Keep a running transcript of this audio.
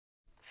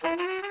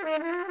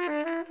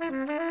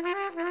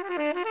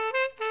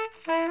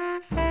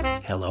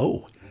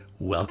Hello.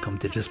 Welcome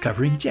to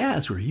Discovering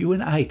Jazz, where you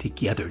and I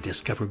together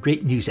discover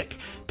great music,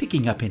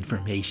 picking up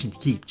information to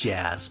keep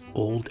jazz,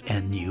 old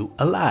and new,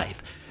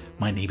 alive.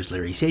 My name is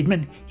Larry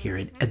Seidman, here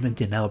in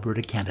Edmonton,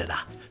 Alberta, Canada,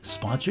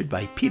 sponsored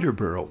by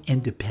Peterborough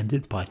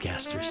Independent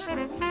Podcasters.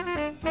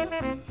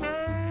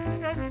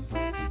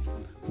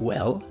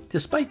 Well,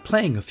 despite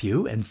playing a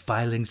few and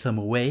filing some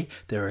away,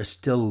 there are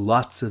still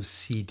lots of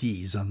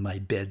CDs on my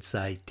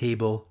bedside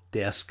table,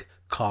 desk,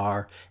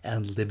 car,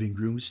 and living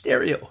room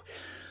stereo.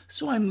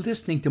 So I'm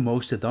listening to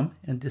most of them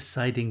and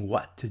deciding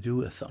what to do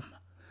with them.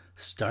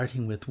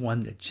 Starting with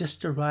one that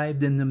just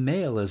arrived in the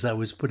mail as I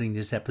was putting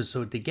this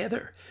episode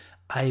together,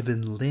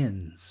 Ivan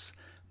Lin's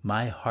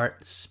My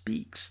Heart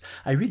Speaks.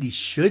 I really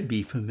should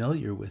be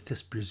familiar with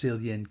this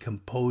Brazilian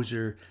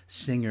composer,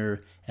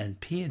 singer, and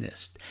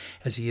pianist,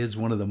 as he is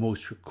one of the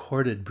most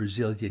recorded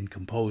Brazilian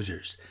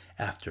composers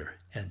after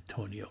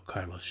Antonio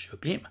Carlos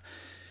Jobim.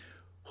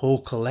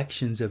 Whole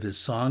collections of his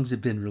songs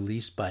have been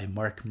released by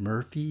Mark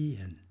Murphy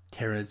and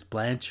Terence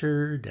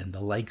Blanchard and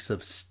the likes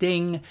of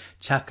Sting,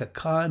 Chaka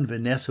Khan,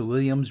 Vanessa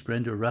Williams,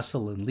 Brenda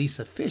Russell, and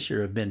Lisa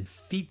Fisher have been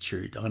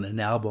featured on an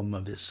album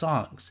of his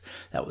songs.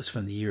 That was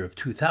from the year of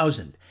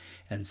 2000.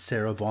 And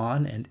Sarah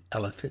Vaughan and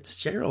Ella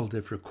Fitzgerald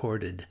have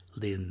recorded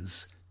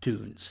Lin's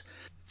tunes.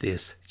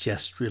 This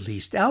just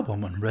released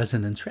album on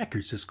Resonance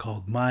Records is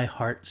called My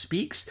Heart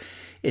Speaks.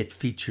 It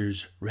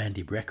features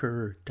Randy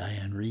Brecker,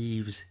 Diane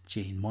Reeves,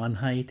 Jane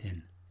Monheit,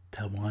 and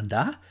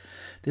Tawanda.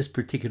 This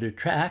particular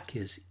track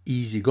is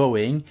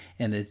easygoing,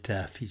 and it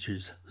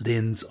features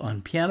Lin's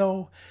on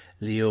piano,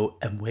 Leo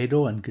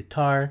Amuedo on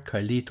guitar,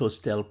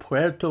 Carlitos Del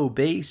Puerto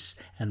bass,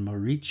 and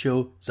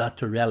Mauricio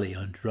Zattarelli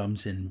on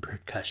drums and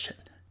percussion.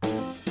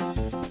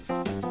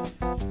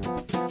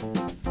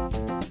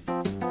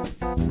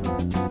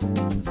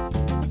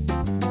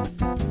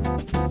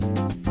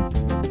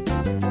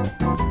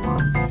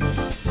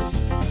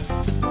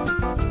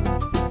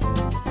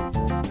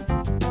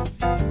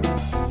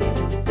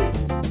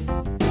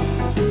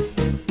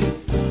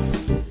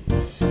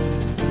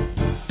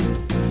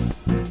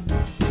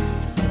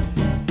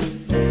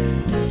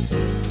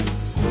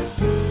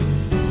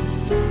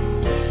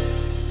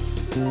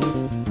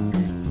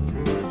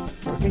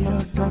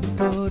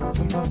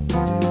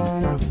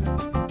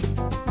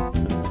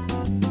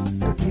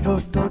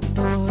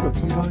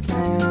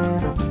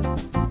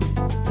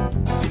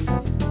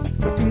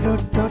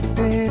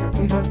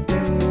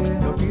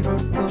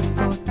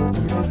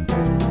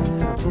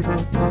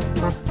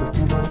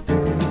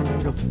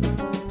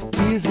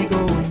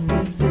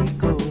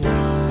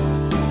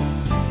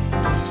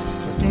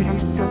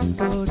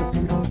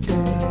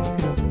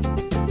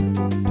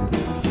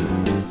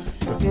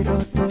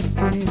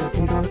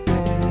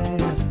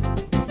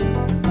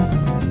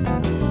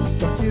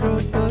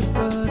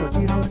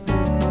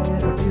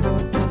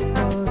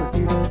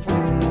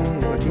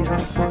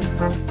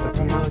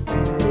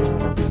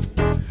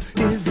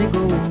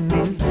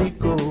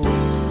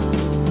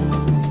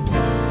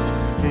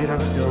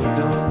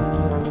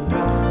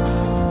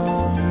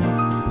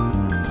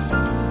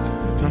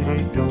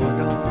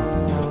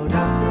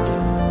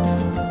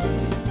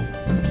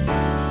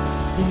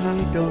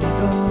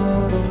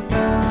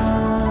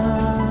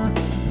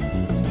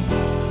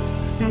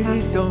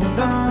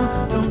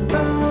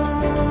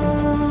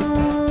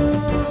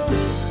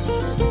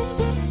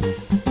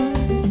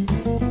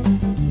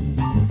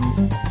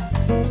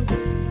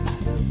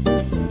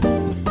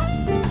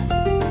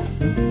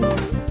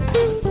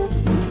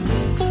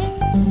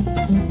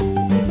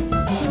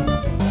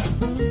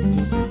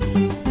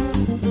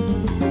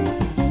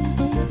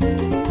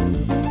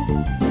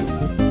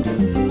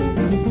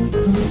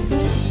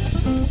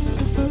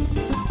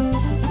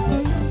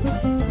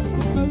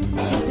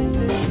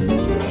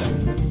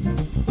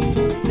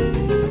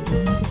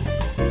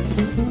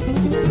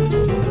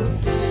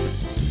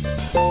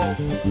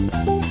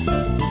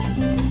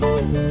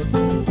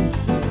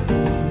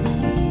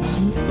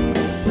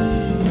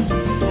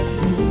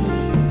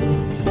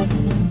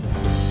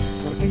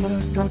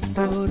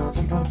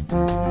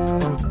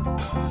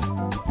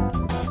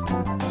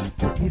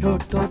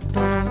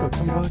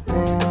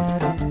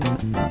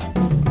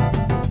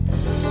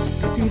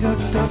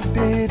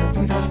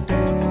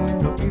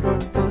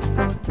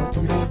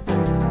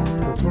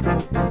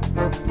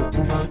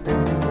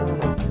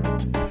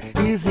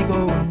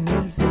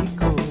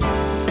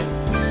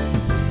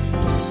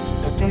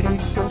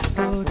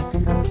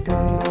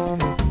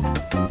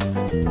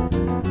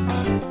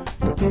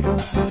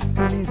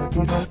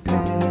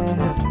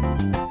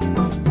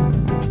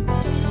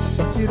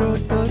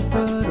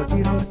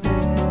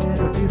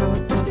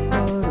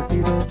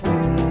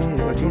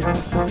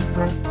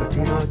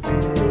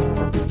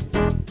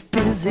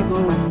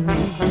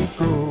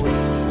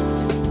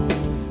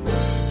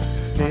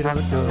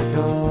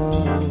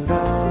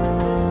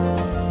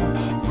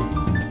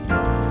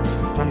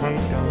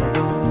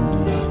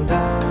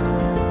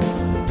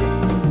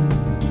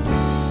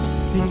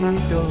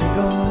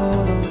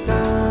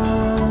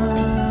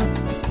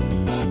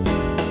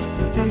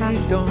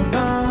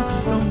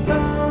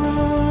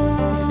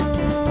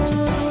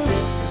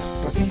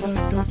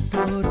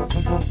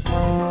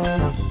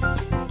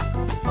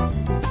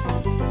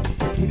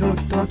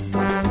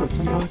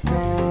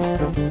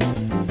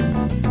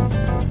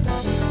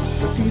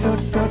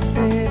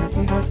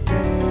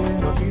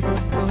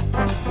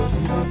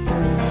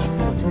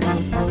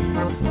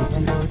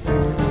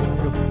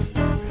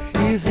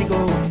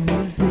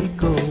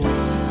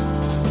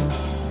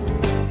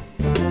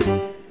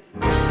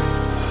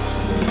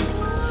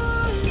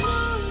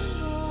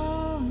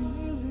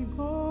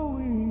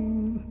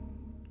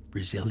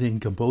 Brazilian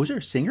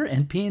composer, singer,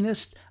 and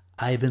pianist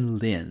Ivan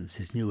Lins,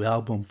 his new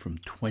album from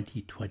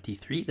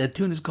 2023. That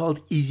tune is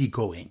called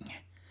Easygoing.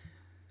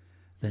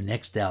 The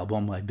next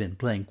album I've been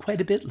playing quite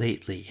a bit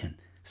lately and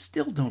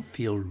still don't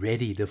feel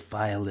ready to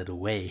file it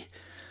away,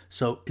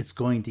 so it's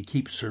going to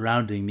keep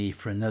surrounding me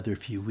for another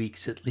few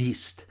weeks at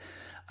least.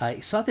 I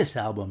saw this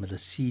album at a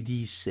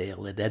CD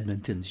sale at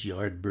Edmonton's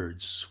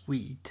Yardbird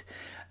Suite,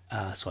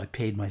 so I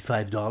paid my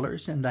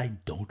 $5 and I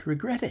don't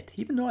regret it,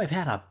 even though I've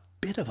had a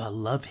bit of a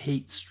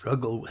love-hate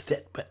struggle with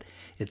it, but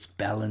it's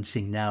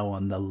balancing now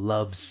on the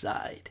love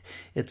side.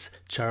 It's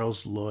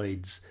Charles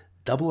Lloyd's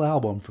double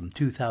album from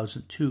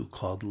 2002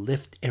 called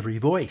Lift Every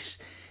Voice.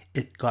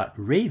 It got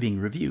raving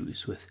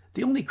reviews, with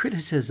the only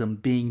criticism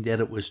being that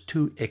it was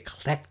too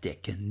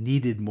eclectic and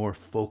needed more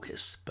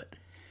focus, but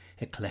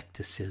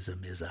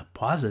eclecticism is a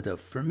positive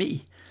for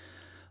me.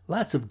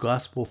 Lots of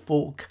gospel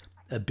folk,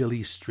 a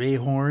Billy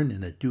Strayhorn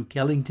and a Duke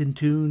Ellington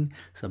tune,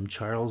 some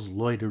Charles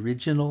Lloyd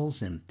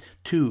originals, and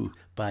two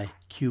by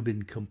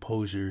Cuban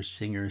composer,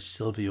 singer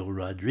Silvio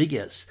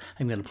Rodriguez.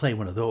 I'm going to play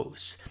one of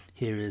those.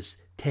 Here is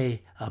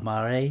Te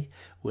Amare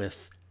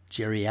with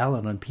Jerry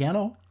Allen on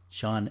piano,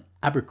 John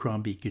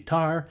Abercrombie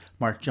guitar,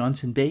 Mark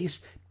Johnson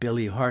bass,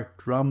 Billy Hart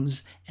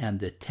drums, and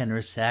the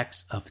tenor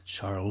sax of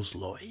Charles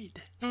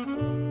Lloyd.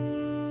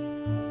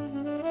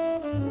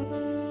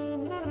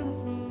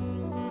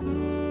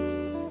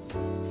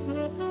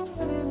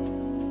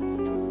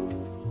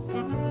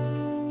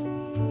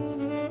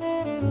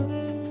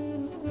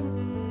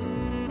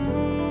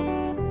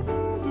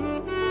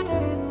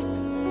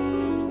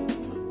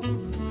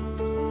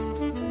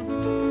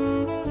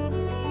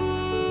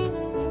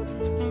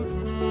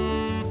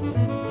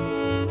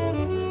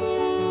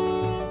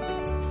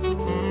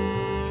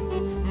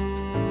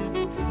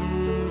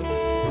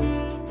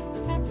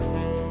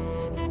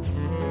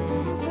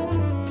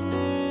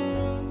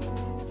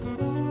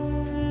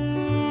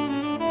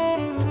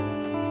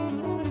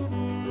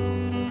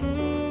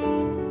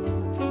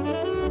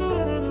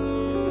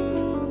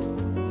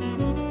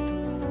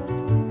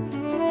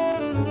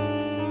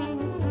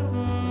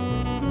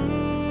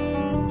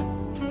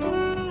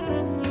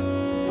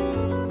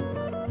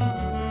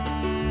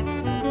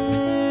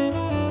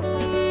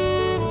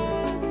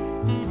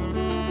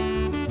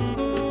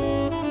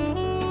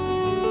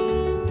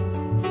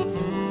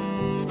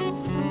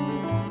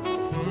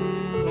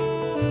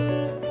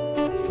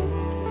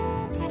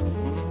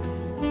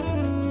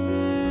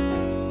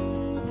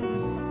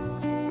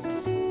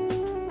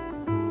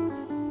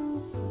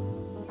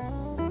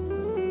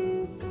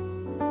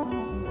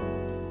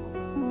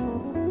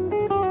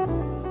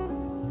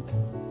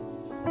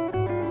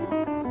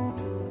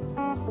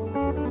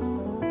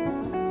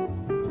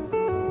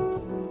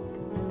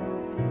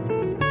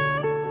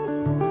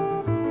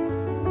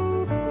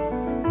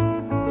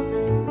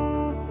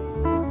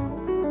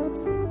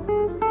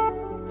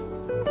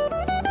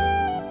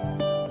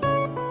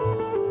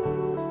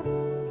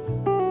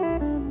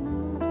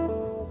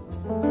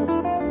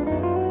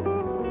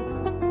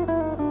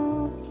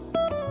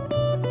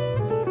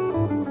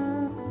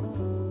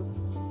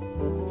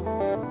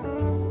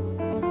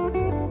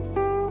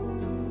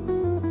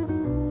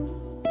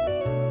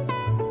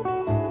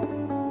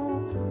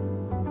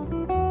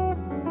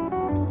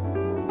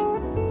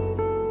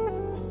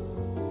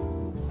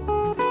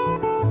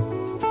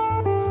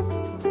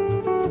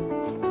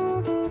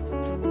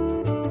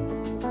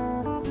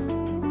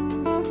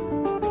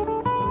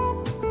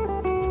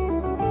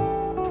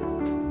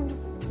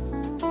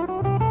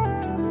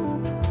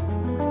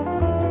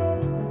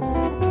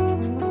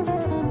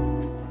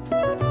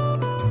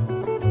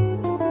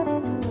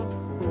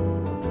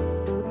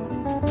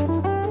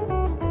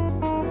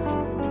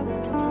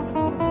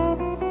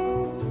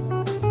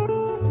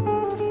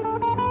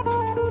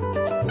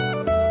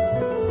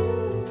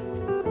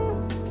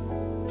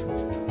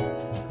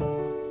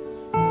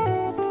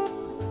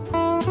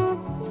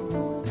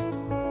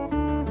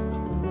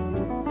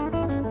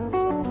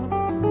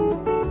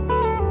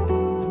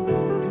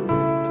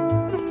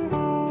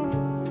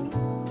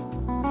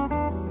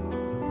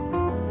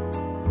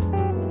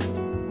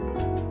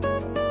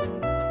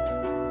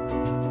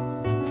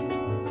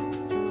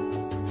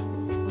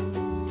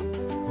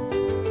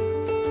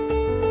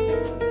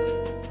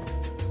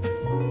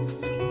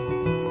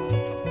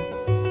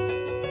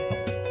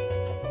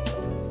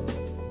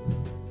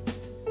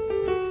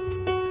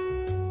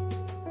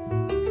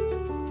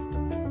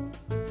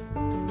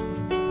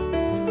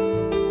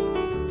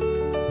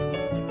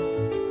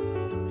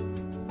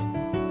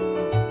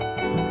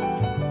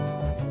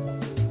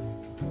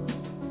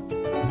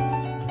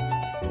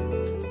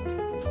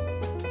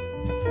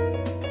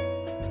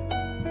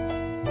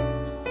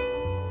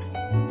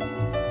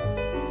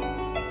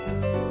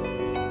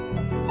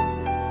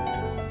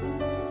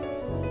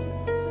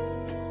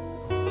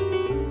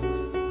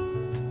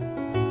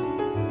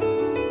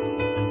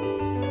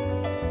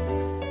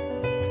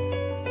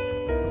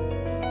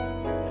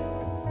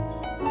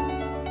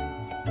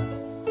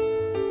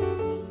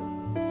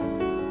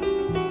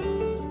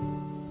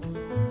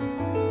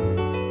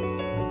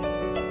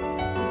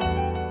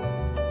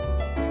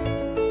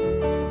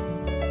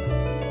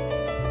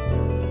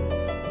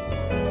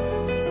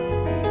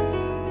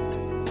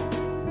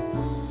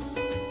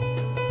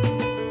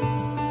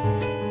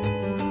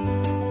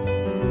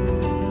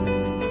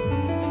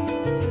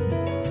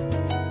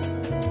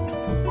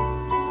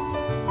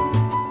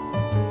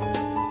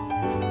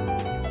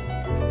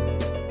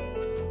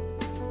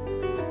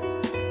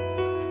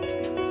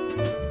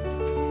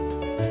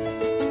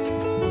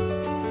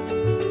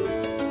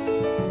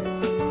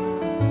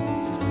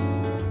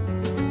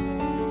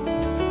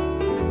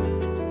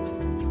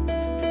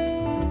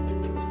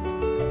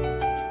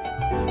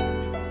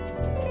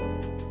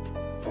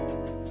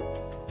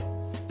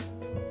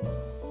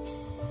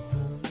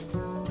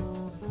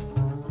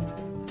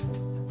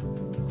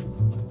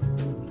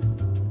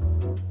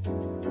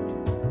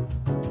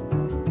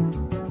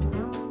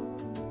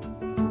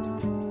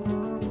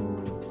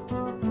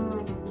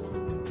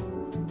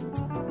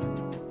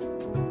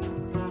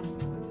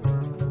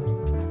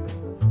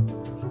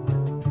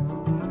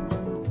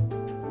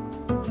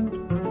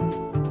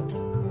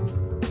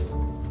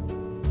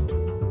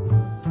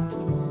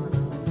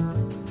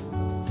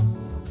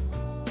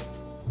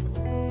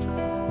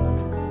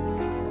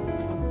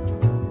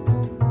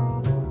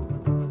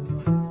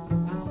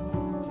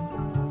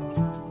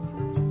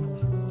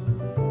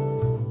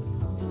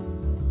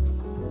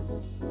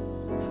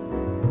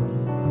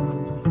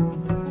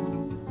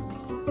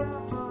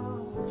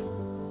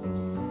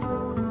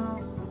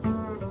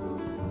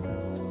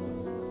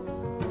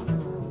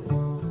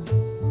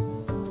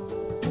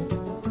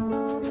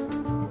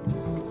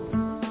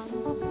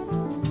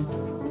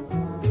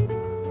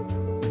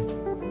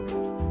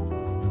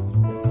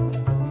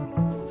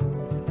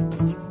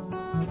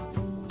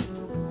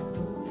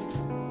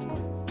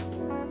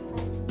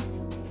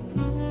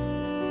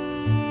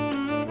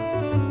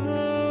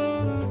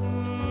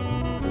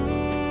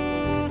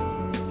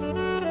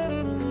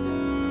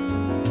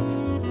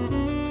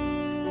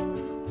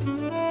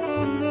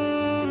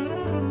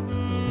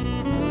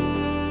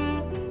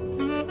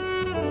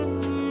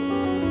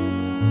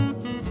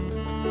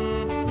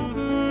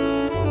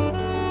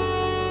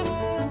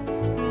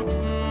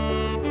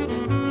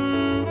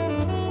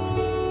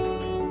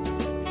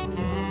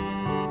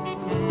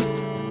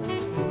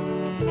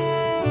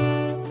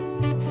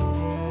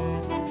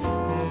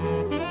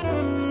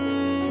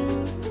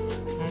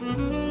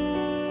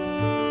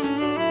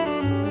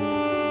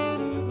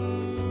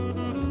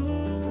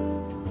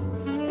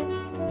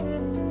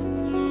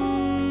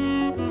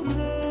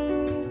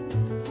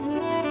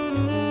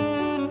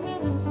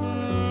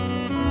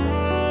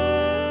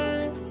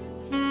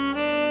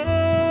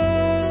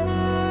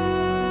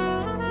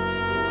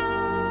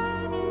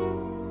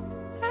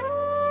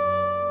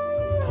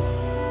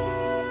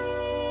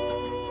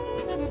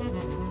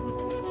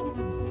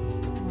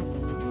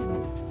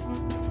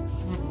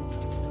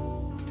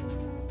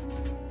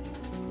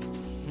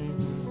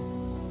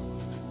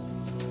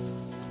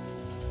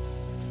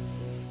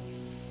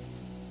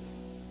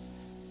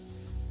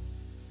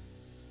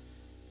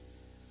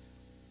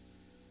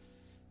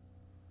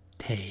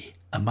 Te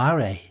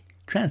Amare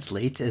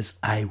translates as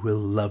I Will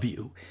Love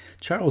You.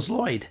 Charles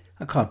Lloyd,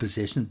 a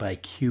composition by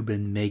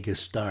Cuban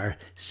megastar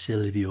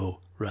Silvio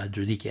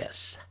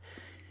Rodriguez.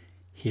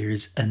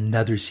 Here's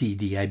another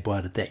CD I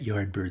bought at that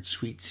Yardbird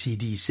Suite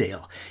CD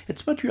sale.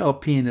 It's Montreal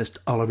pianist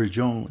Oliver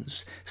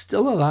Jones,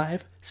 still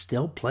alive,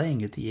 still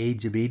playing at the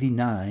age of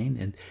 89,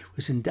 and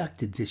was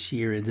inducted this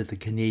year into the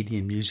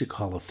Canadian Music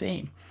Hall of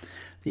Fame.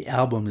 The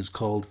album is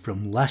called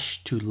From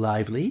Lush to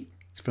Lively.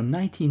 It's from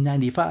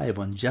 1995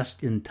 on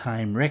Just in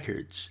Time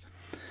Records.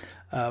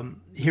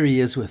 Here he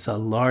is with a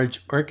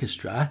large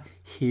orchestra,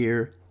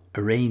 here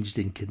arranged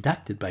and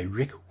conducted by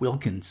Rick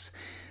Wilkins.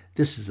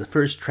 This is the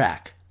first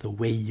track, The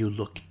Way You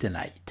Look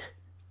Tonight.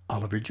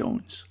 Oliver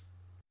Jones.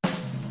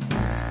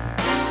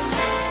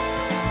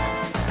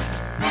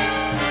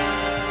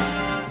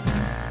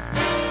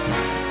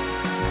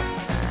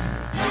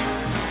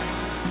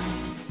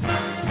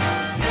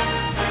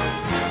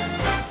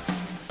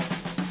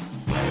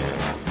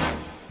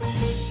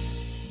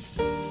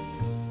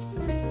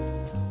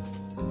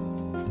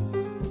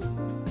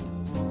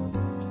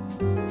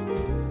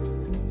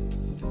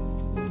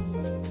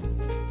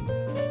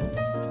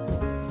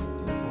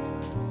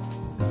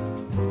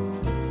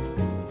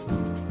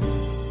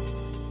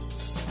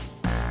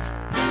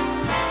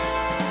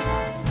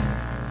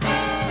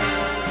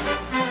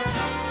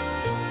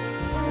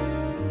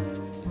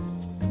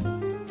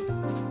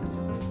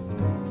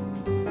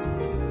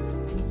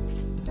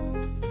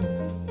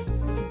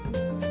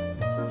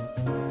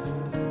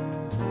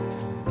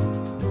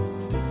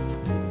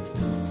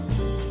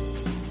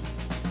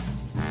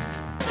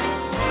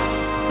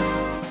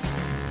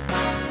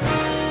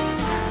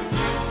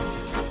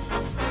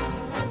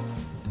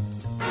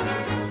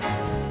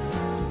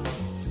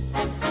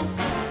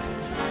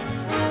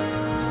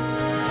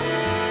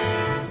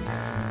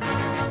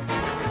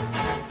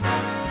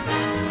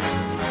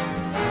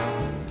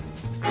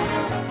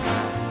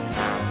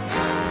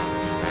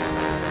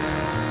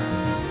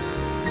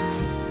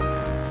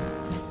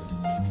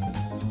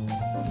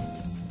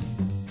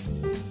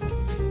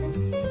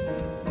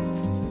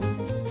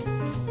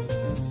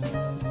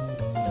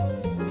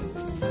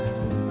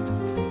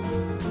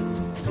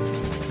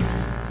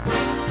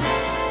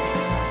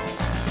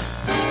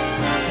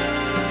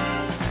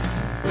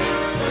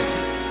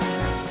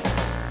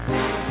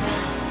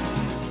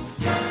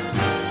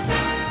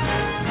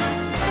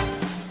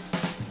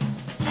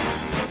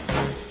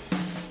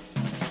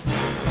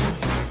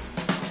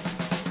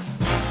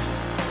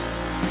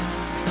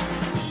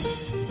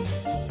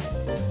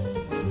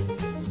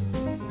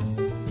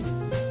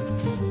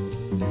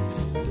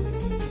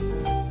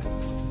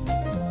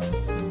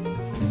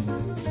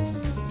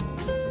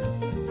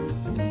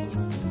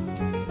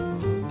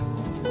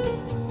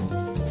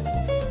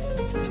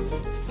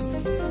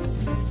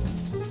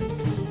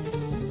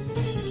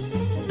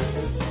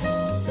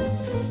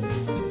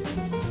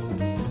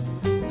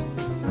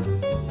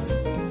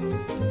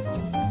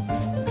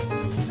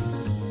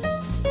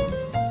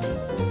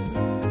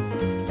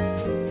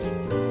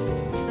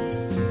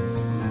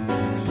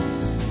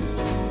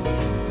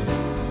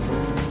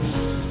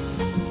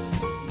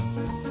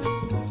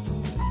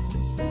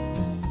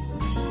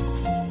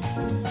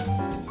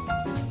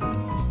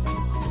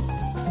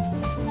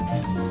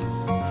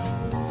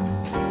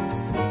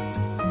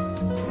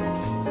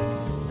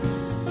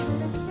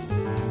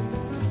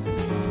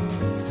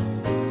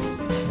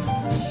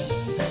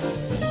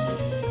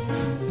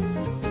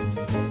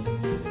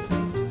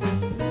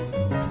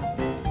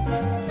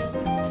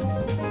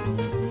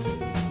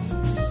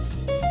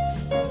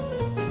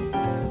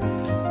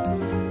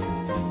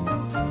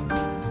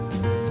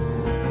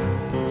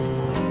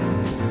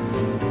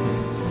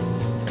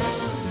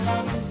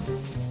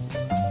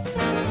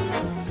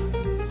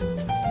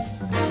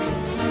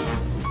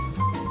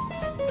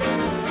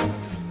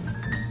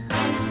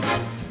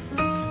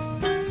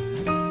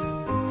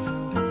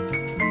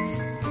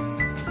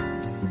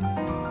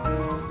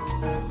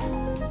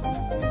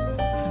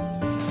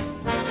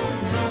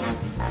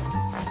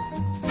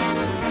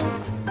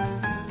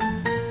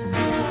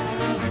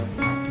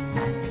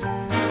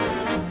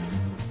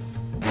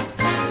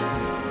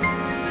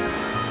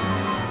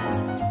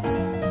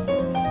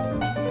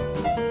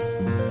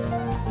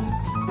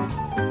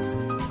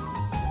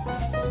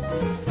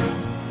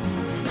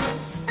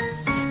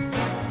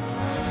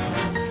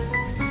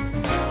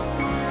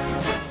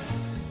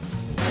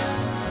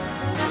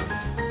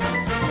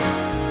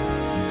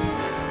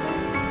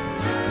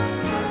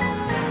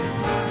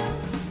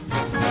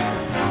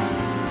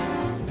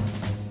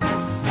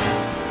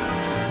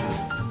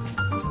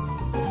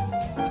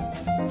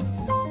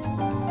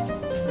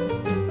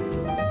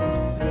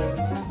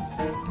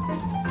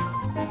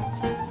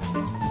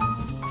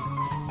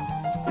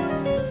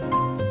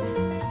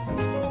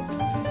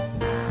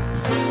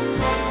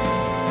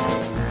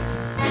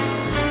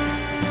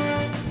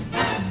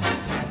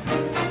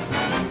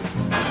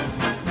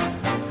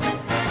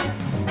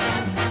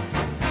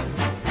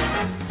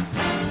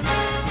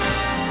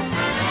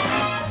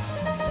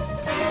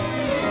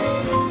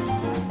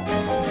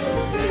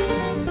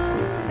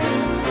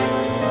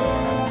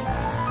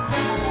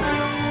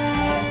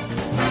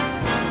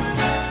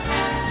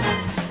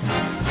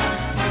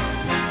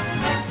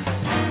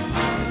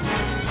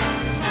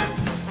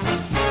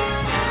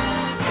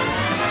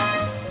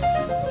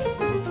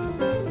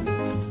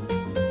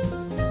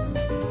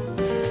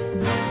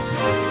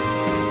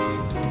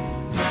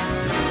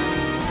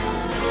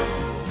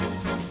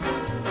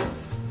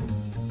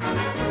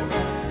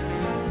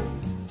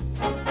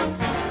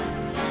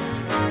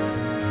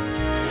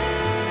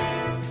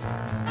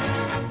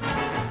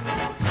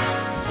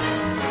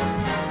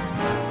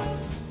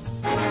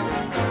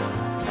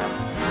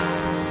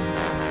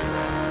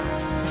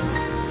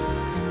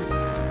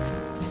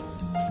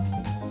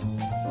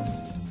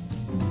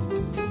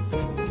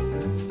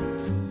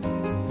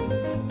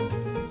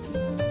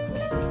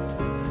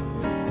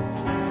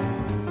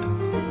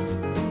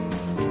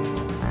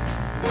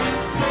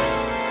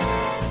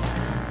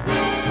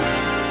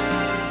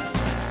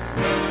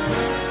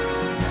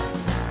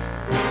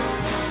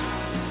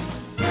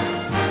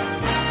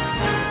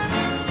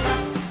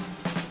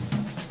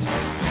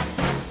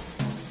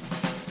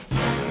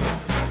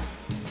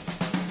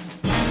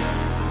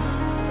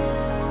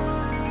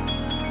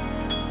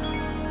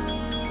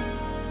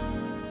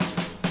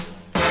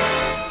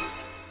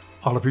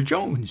 Oliver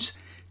Jones,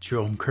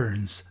 Jerome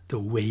Kern's The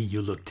Way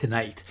You Look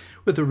Tonight,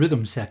 with a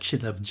rhythm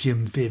section of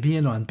Jim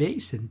Vivian on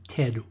bass and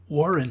Ted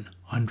Warren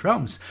on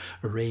drums,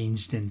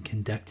 arranged and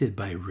conducted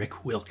by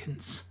Rick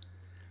Wilkins.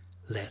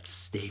 Let's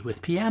stay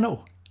with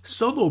piano,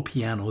 solo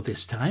piano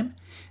this time,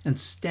 and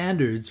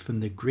standards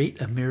from the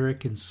Great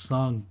American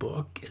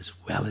Songbook, as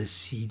well as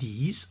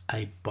CDs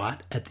I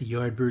bought at the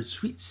Yardbird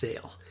Suite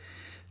sale.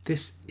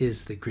 This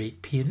is the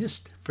great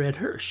pianist Fred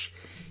Hirsch.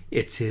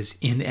 It's his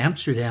In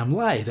Amsterdam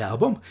Live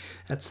album.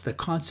 That's the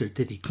concert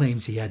that he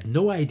claims he had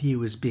no idea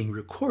was being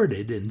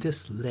recorded, and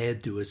this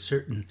led to a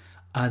certain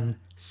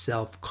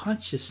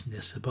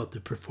unself-consciousness about the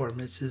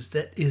performances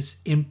that is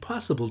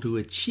impossible to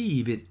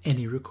achieve in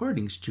any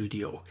recording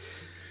studio.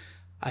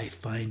 I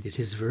find that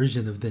his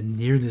version of The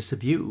Nearness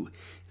of You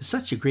is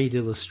such a great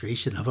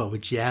illustration of how a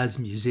jazz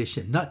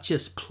musician not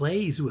just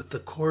plays with the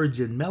chords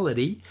and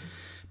melody,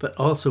 but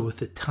also with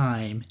the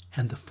time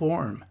and the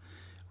form,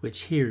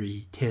 which here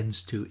he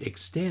tends to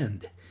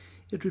extend.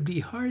 It would be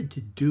hard to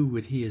do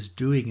what he is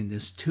doing in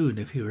this tune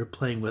if he were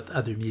playing with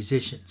other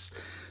musicians.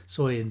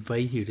 So I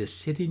invite you to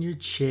sit in your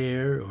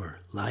chair or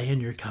lie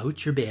on your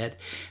couch or bed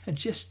and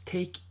just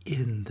take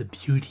in the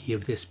beauty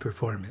of this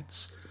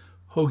performance.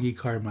 Hoagie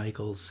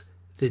Carmichael's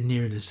The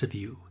Nearness of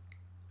You,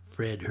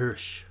 Fred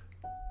Hirsch.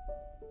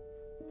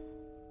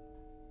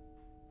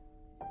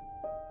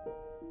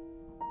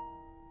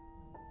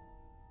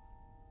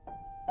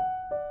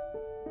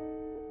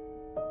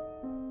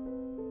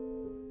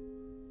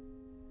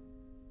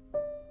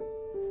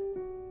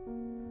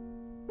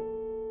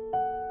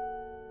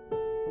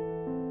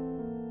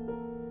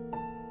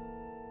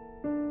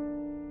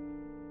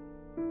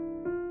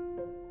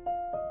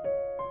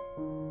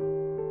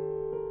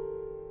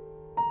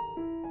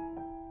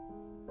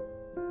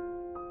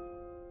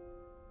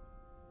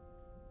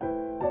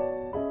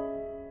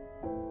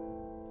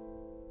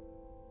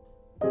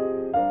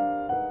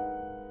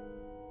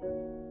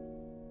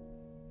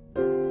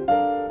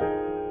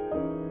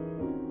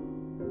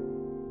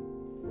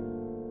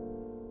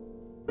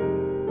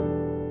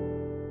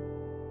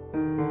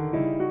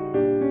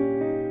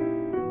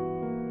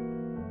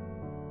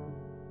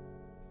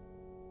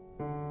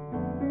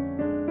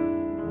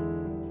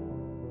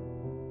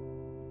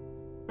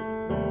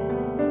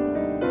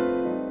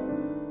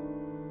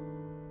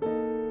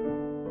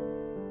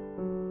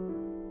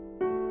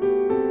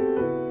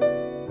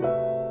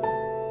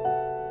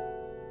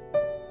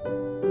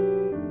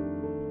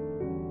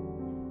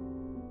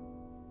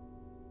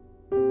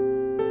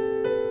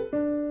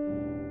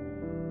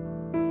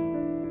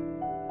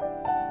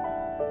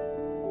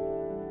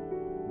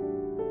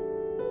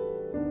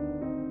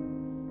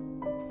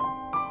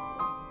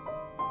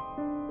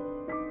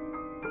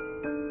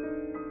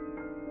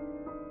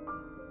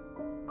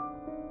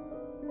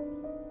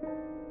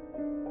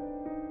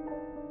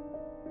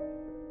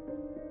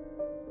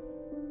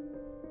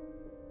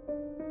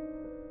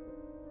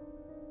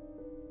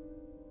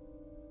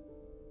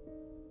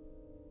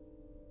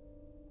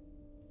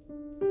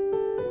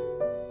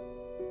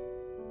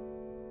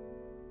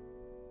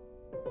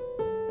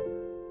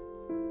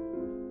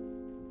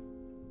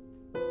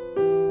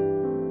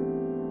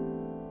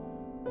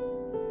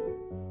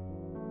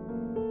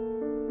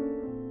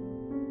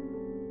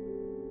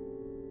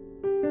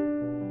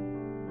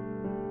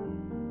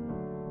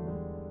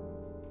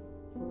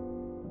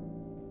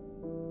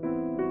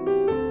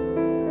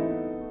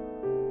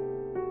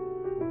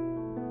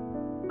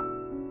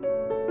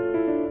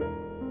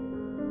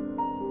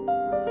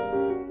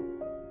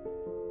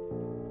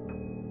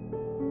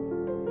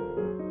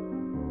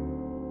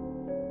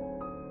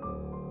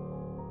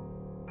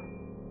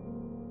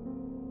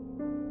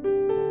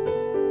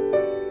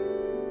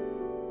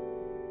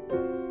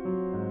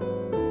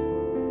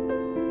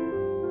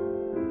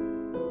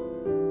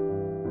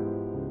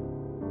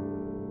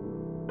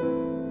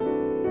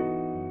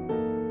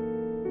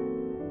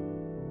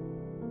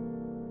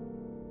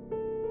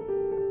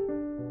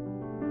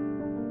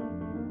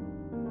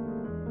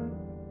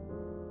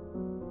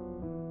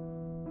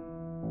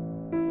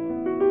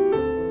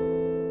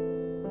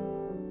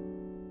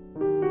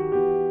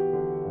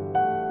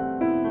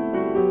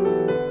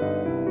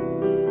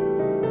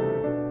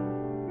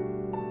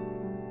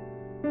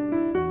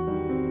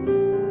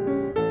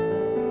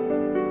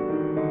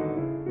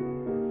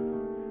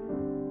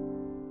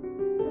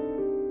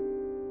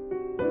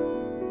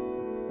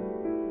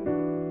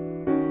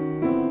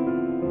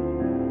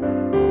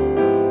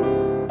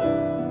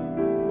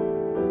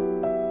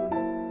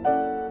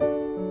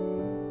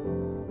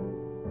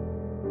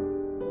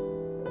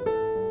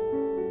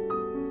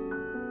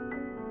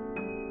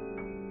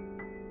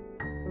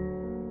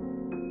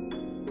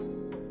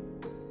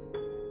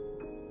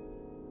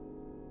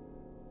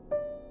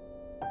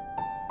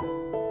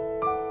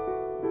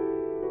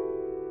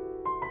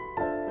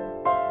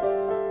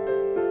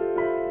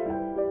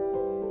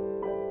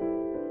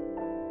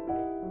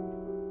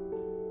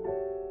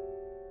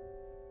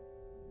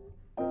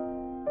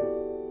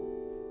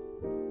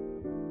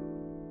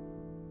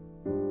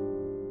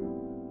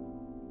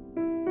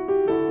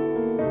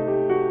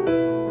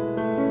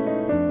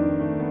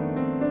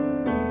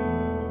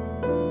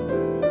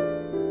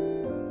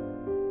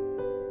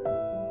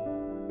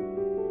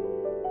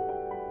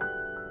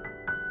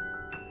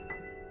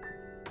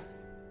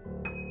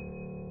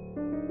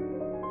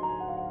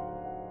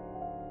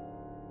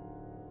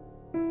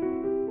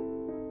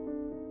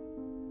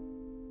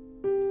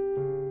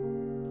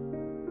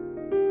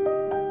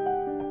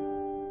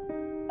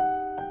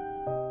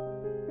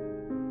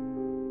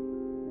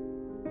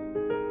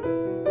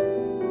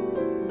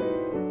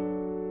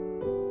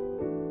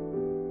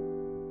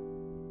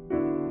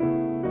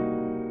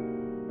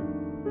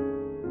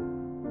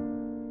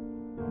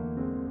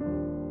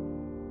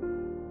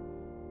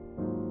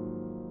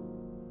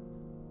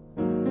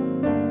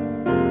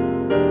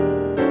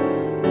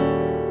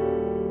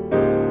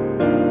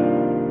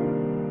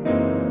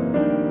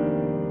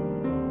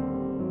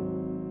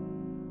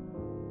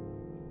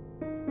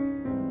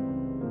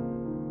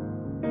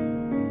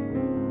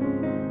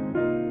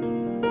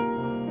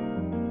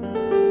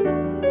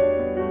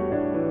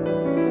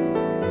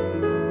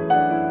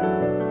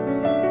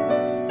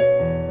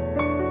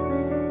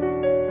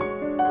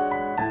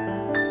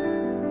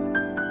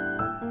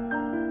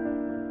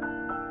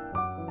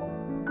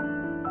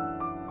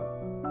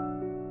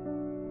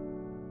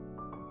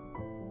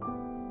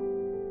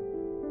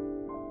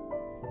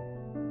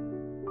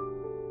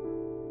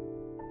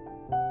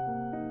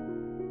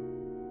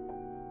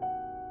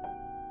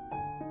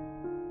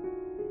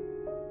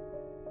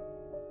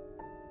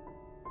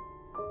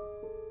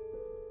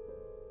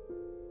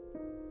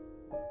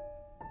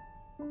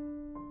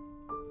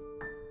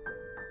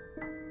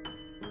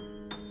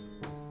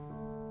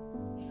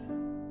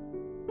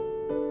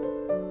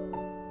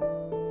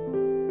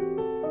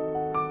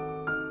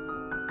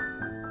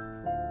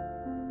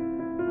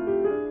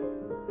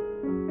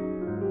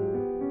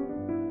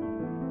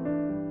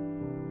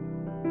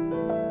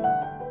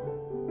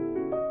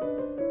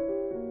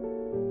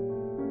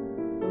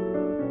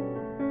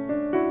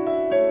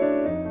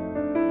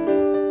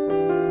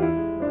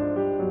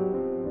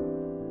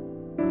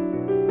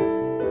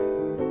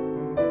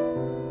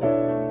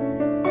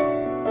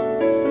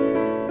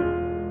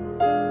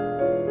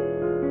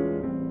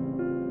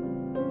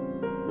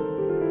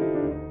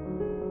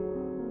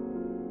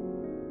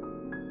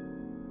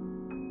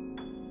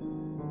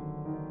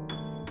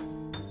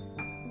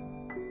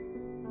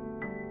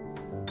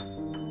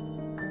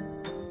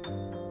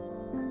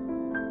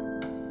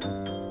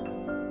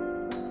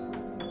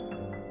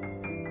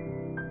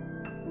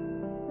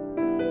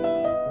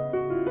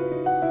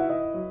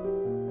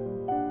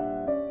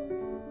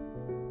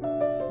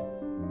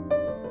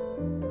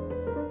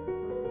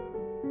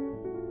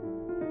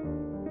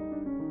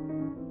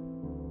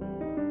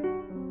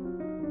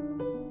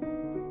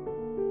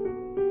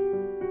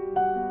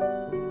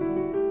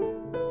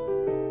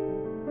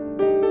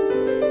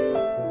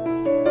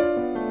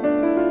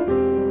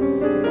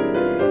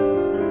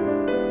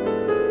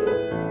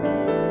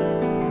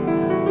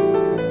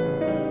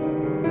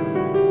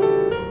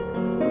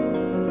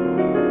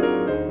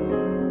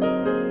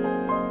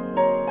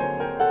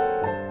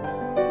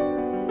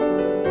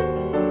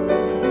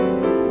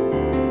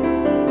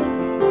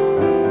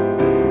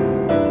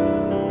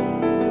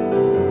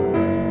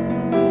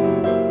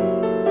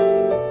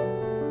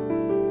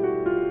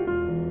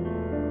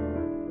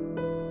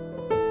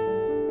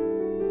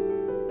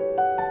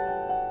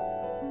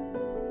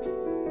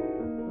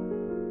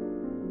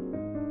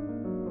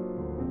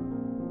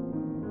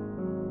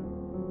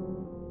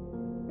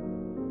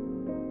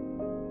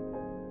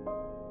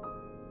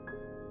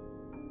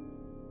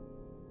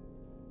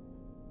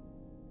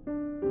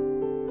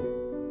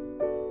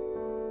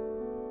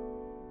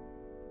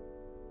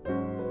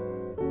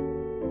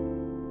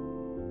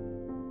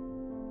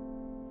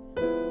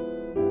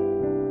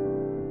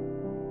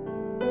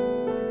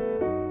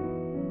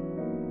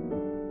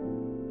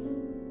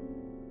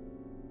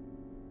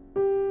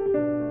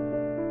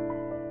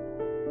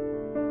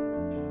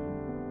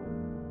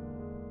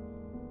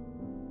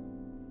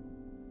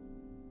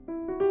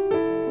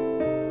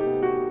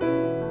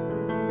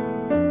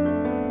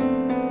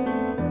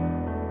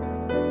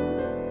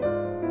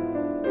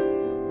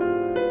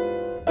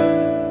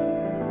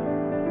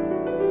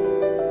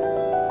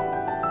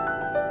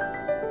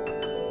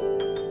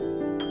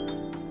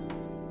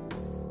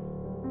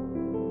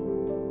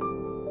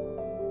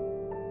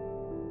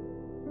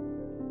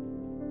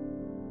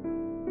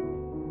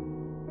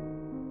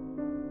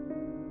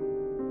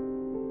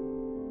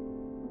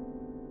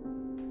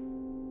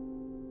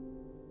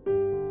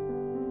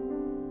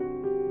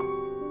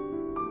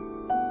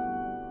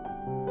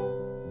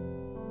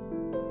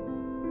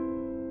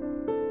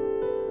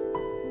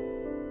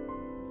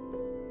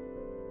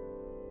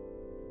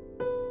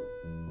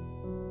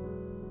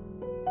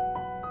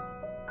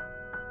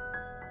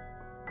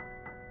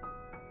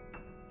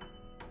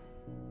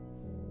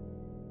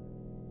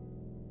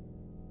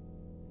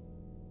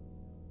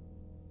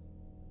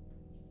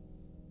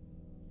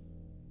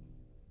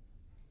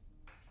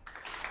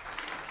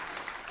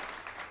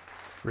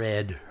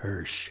 Fred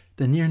Hirsch,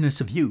 The Nearness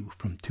of You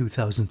from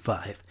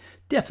 2005.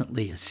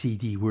 Definitely a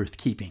CD worth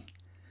keeping.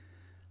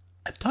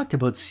 I've talked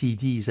about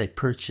CDs I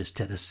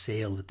purchased at a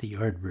sale at the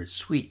Yardbird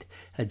Suite,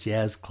 a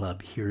jazz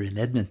club here in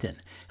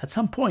Edmonton. At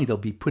some point, I'll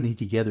be putting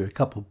together a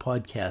couple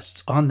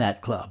podcasts on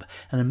that club,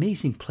 an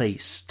amazing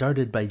place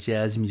started by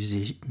jazz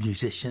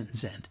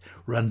musicians and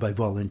run by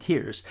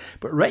volunteers.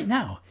 But right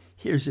now,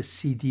 here's a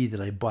CD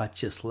that I bought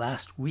just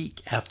last week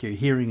after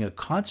hearing a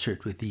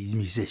concert with these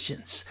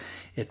musicians.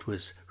 It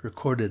was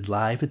recorded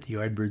live at the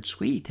Yardbird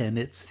Suite, and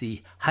it's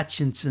the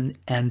Hutchinson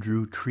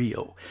Andrew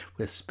Trio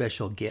with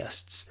special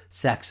guests,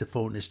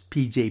 saxophonist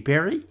P.J.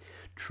 Perry,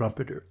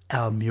 trumpeter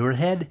Al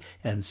Muirhead,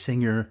 and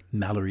singer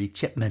Mallory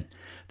Chipman.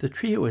 The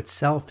trio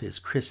itself is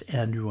Chris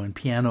Andrew on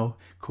piano,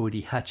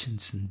 Cody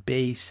Hutchinson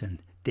bass,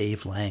 and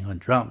Dave Lang on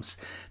drums.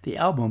 The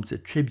album's a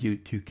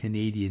tribute to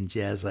Canadian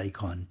jazz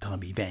icon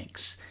Tommy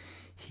Banks.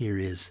 Here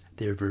is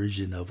their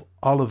version of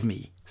All of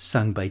Me,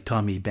 sung by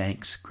Tommy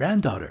Banks'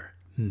 granddaughter,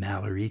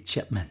 Mallory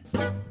Chipman.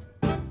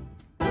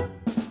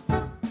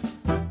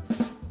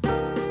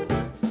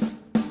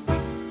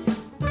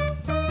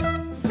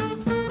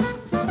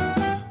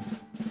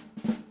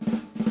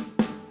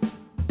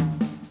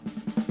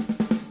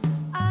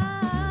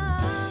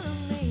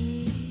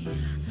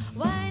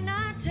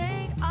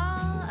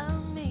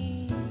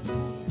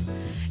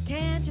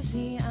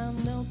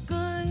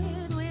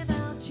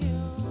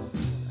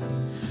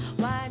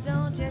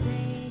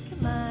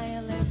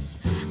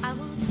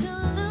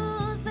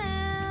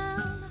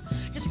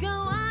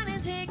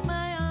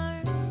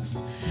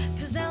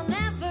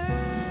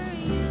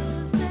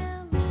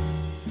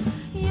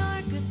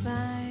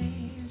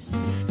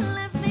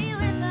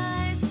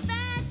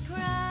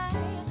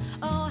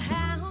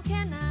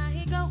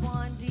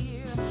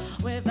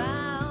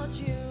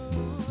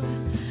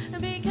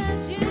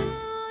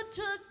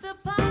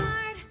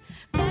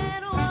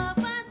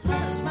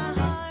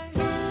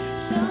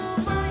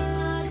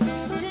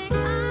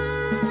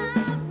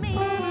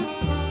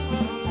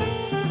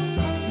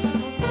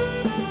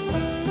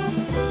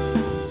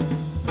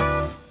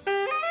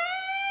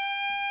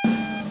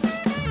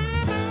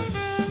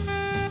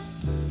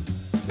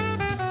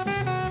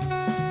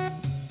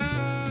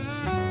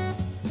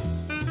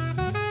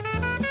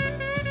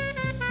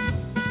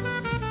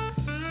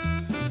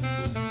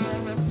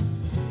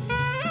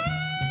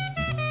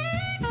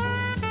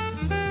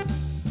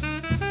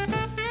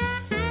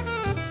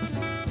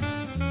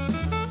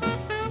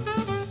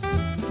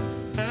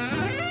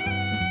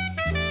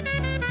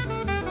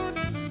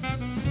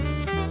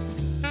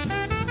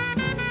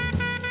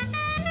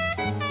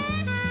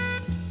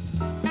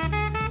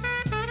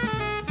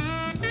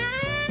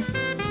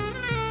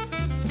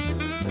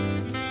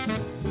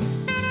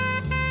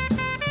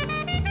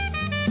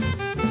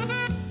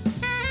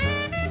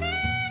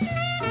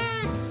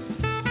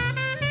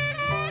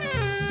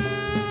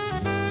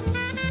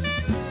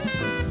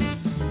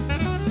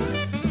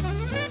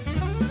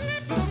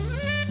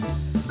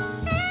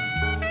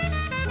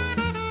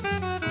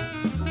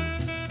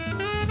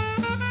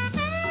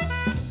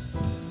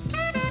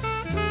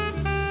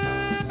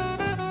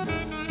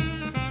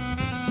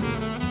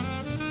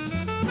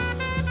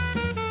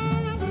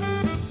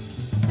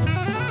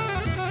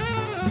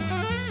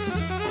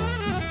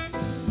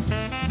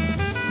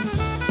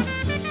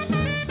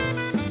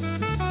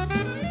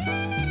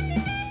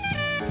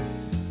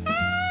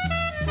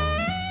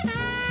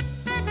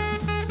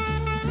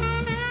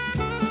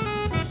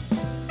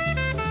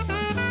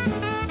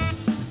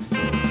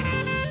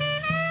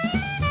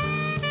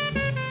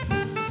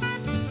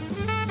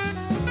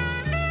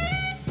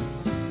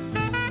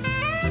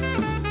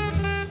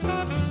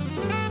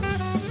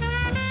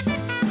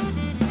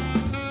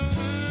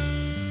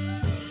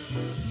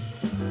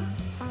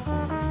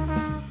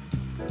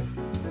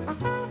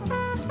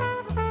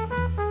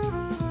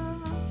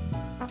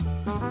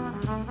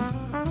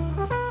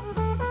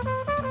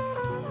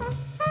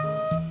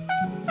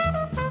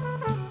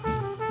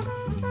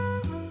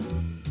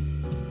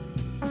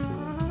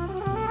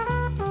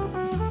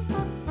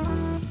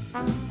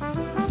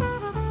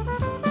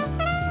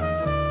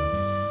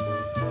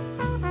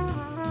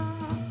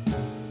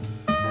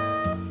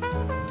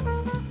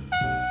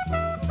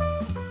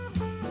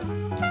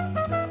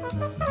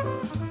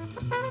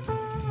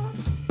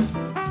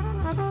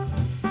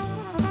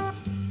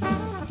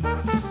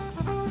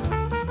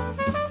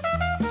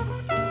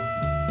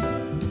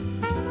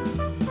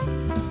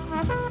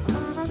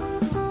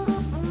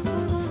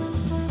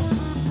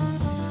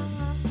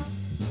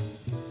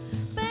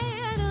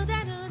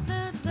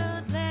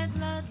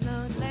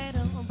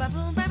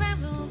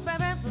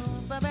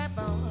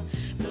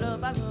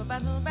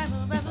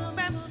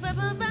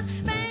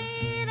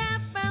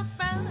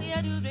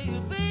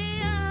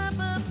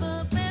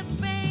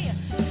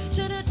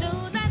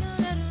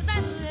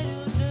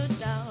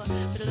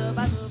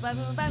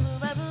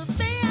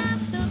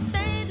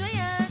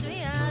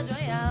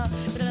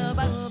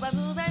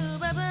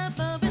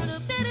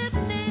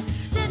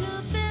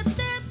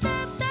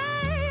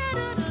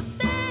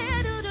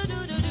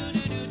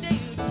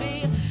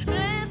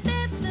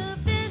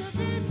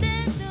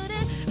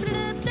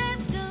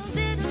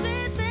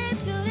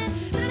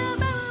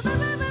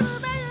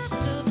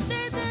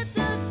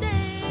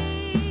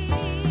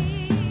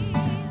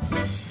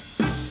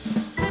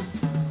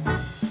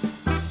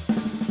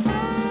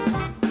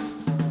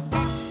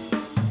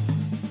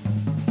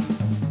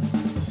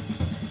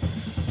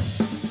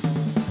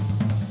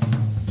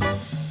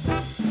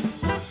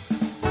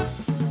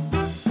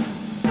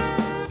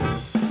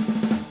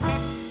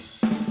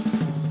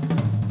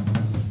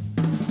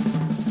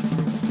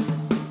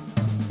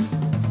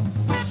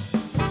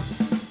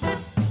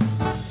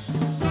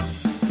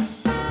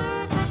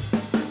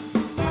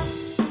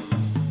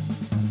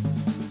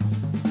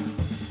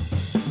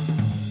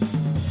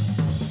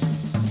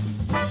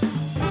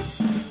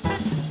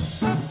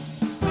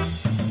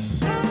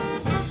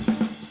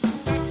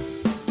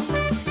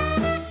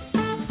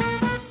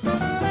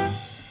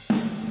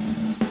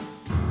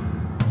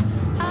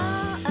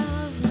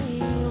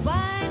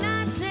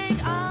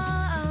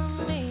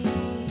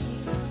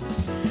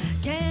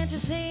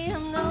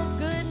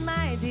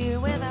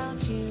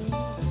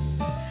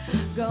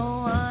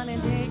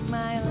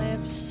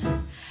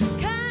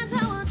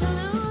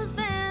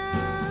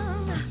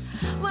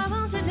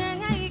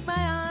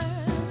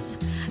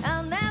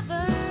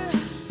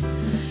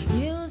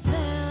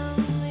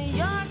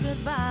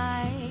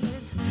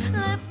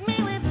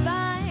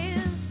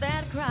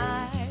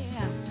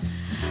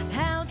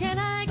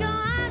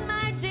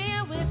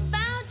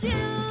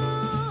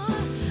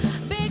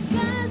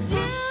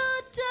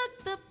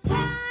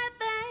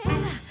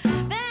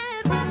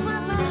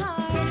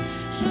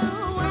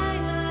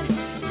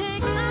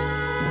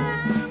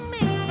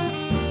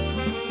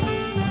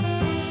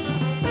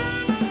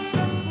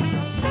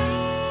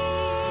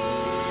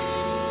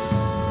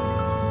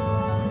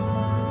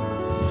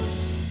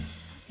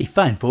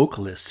 fine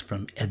vocalists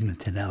from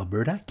Edmonton,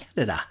 Alberta,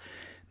 Canada.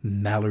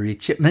 Mallory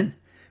Chipman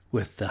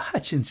with the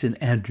Hutchinson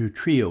Andrew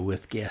Trio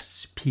with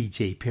guests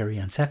P.J. Perry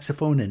on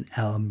saxophone and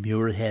Al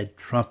Muirhead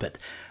trumpet.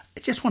 I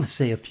just want to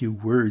say a few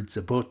words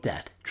about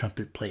that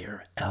trumpet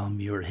player, Al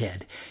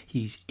Muirhead.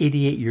 He's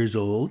 88 years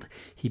old.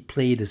 He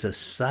played as a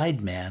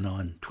sideman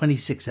on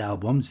 26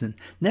 albums and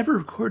never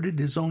recorded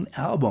his own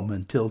album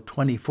until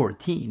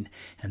 2014.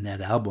 And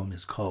that album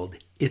is called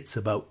It's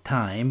About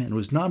Time and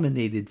was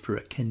nominated for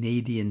a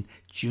Canadian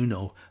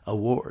Juno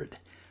Award.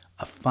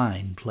 A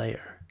fine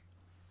player.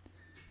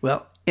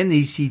 Well, in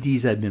these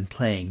CDs I've been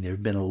playing, there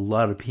have been a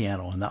lot of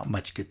piano and not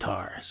much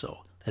guitar, so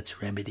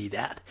let's remedy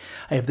that.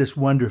 I have this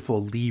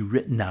wonderful Lee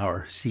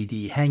Ritenour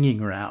CD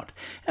hanging around,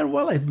 and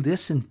while I've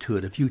listened to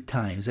it a few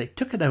times, I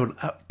took it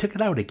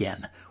out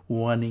again,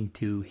 wanting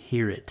to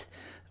hear it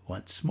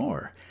once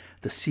more.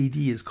 The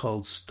CD is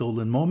called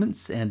Stolen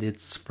Moments, and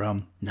it's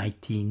from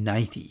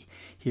 1990.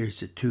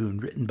 Here's a tune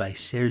written by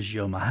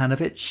Sergio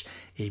Mahanovic,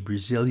 a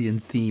Brazilian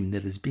theme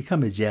that has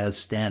become a jazz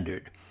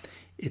standard.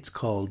 It's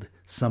called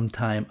Some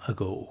Time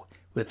Ago,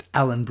 with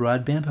Alan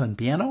Broadbent on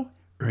piano,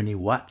 Ernie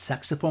Watt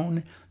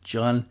saxophone,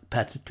 John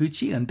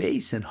Patitucci on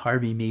bass, and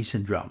Harvey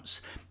Mason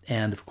drums,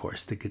 and of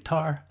course the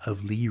guitar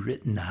of Lee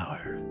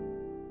Ritenour.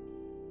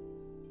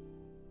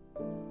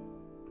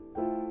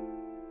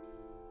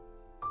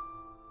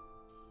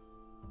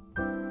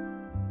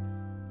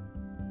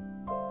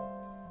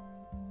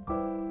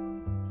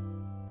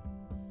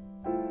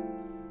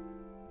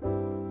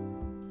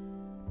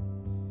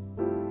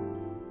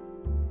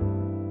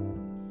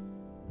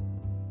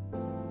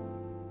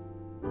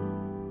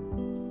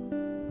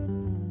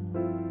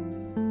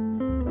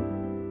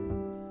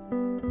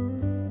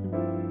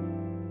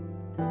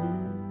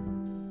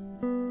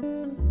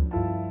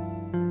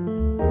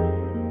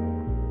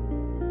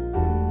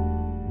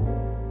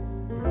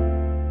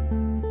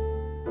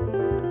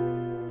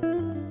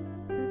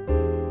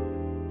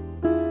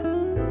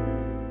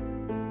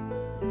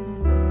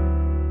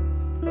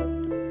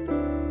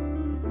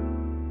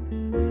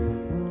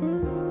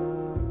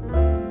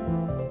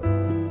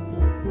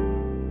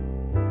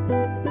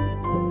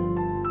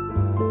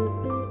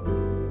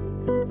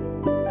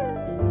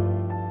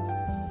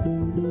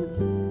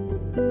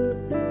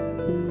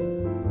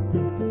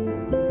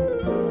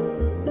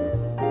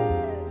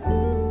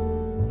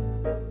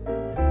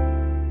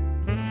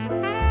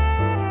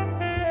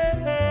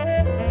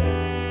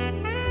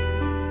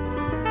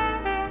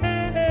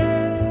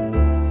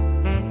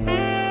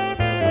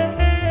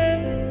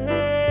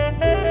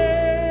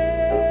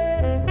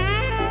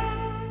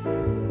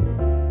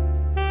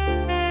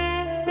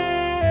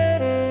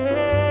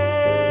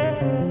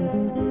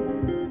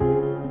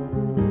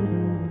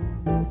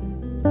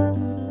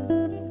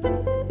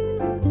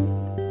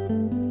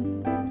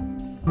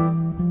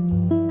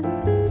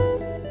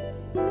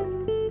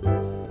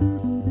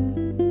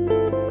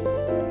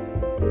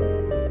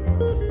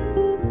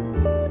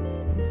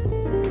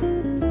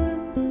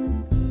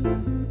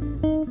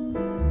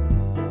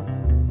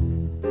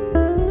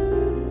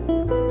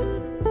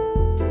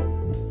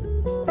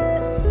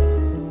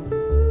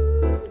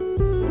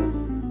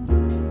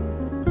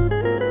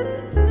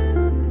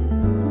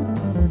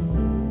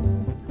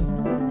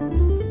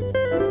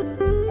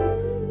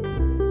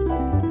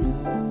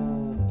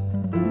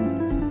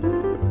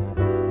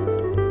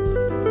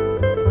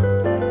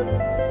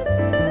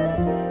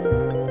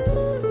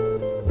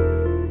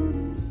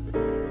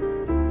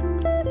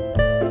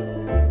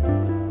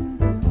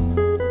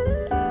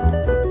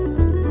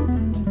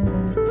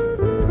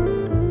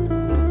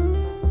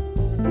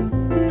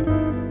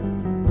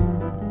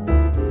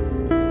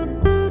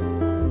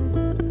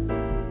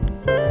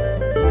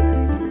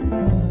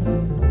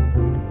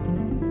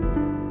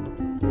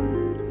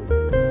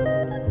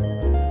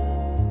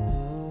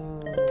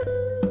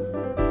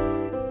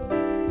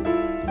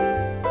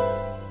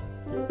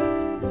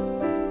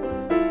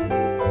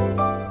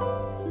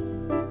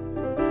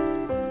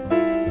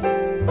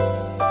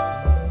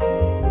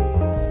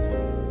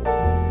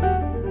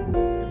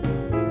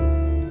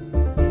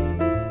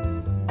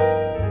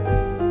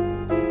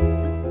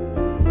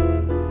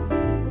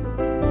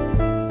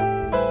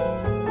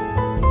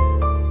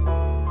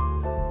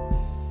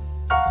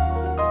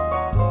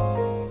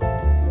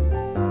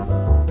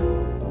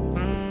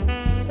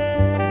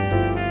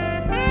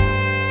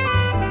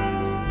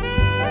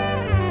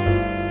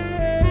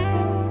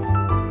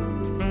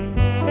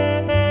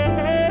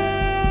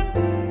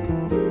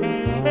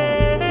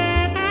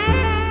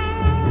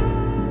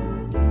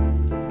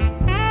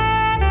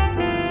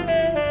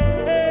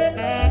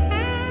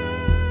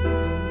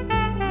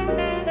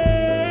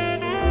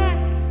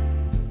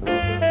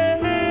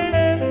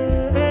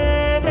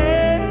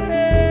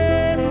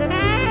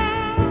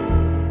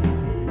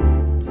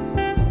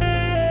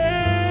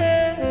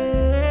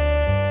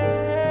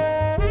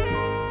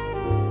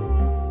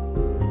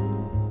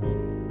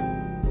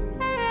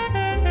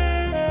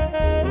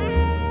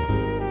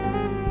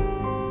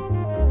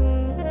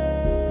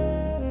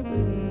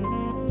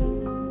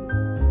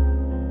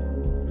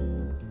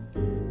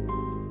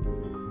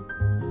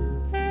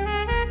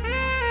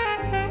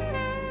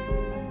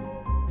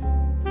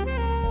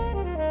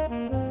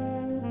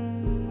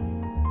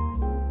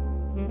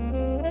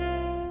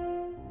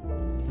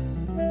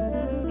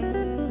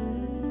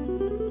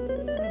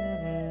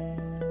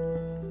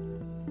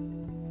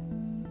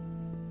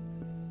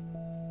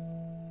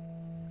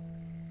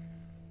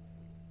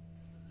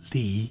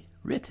 Lee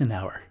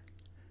Ritenour.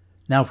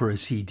 Now for a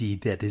CD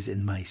that is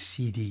in my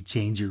CD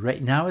changer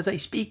right now as I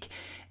speak,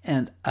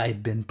 and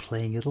I've been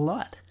playing it a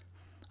lot.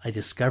 I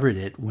discovered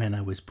it when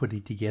I was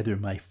putting together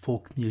my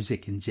folk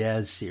music and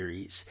jazz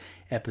series,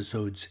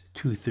 episodes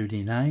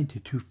 239 to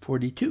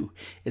 242.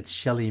 It's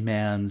Shelly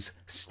Manne's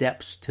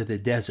Steps to the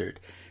Desert,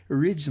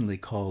 originally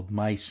called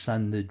My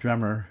Son the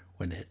Drummer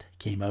when it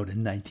came out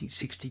in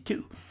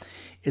 1962.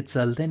 It's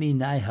a Lenny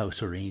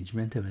Nyhouse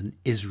arrangement of an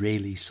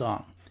Israeli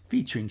song,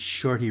 featuring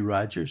Shorty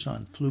Rogers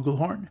on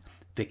flugelhorn,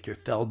 Victor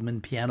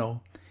Feldman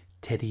piano,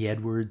 Teddy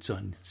Edwards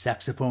on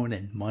saxophone,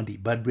 and Monty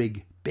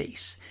Budwig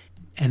bass.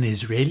 An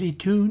Israeli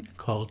tune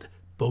called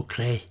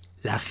Bokre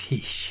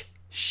Lachish,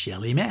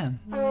 Shelly Manne.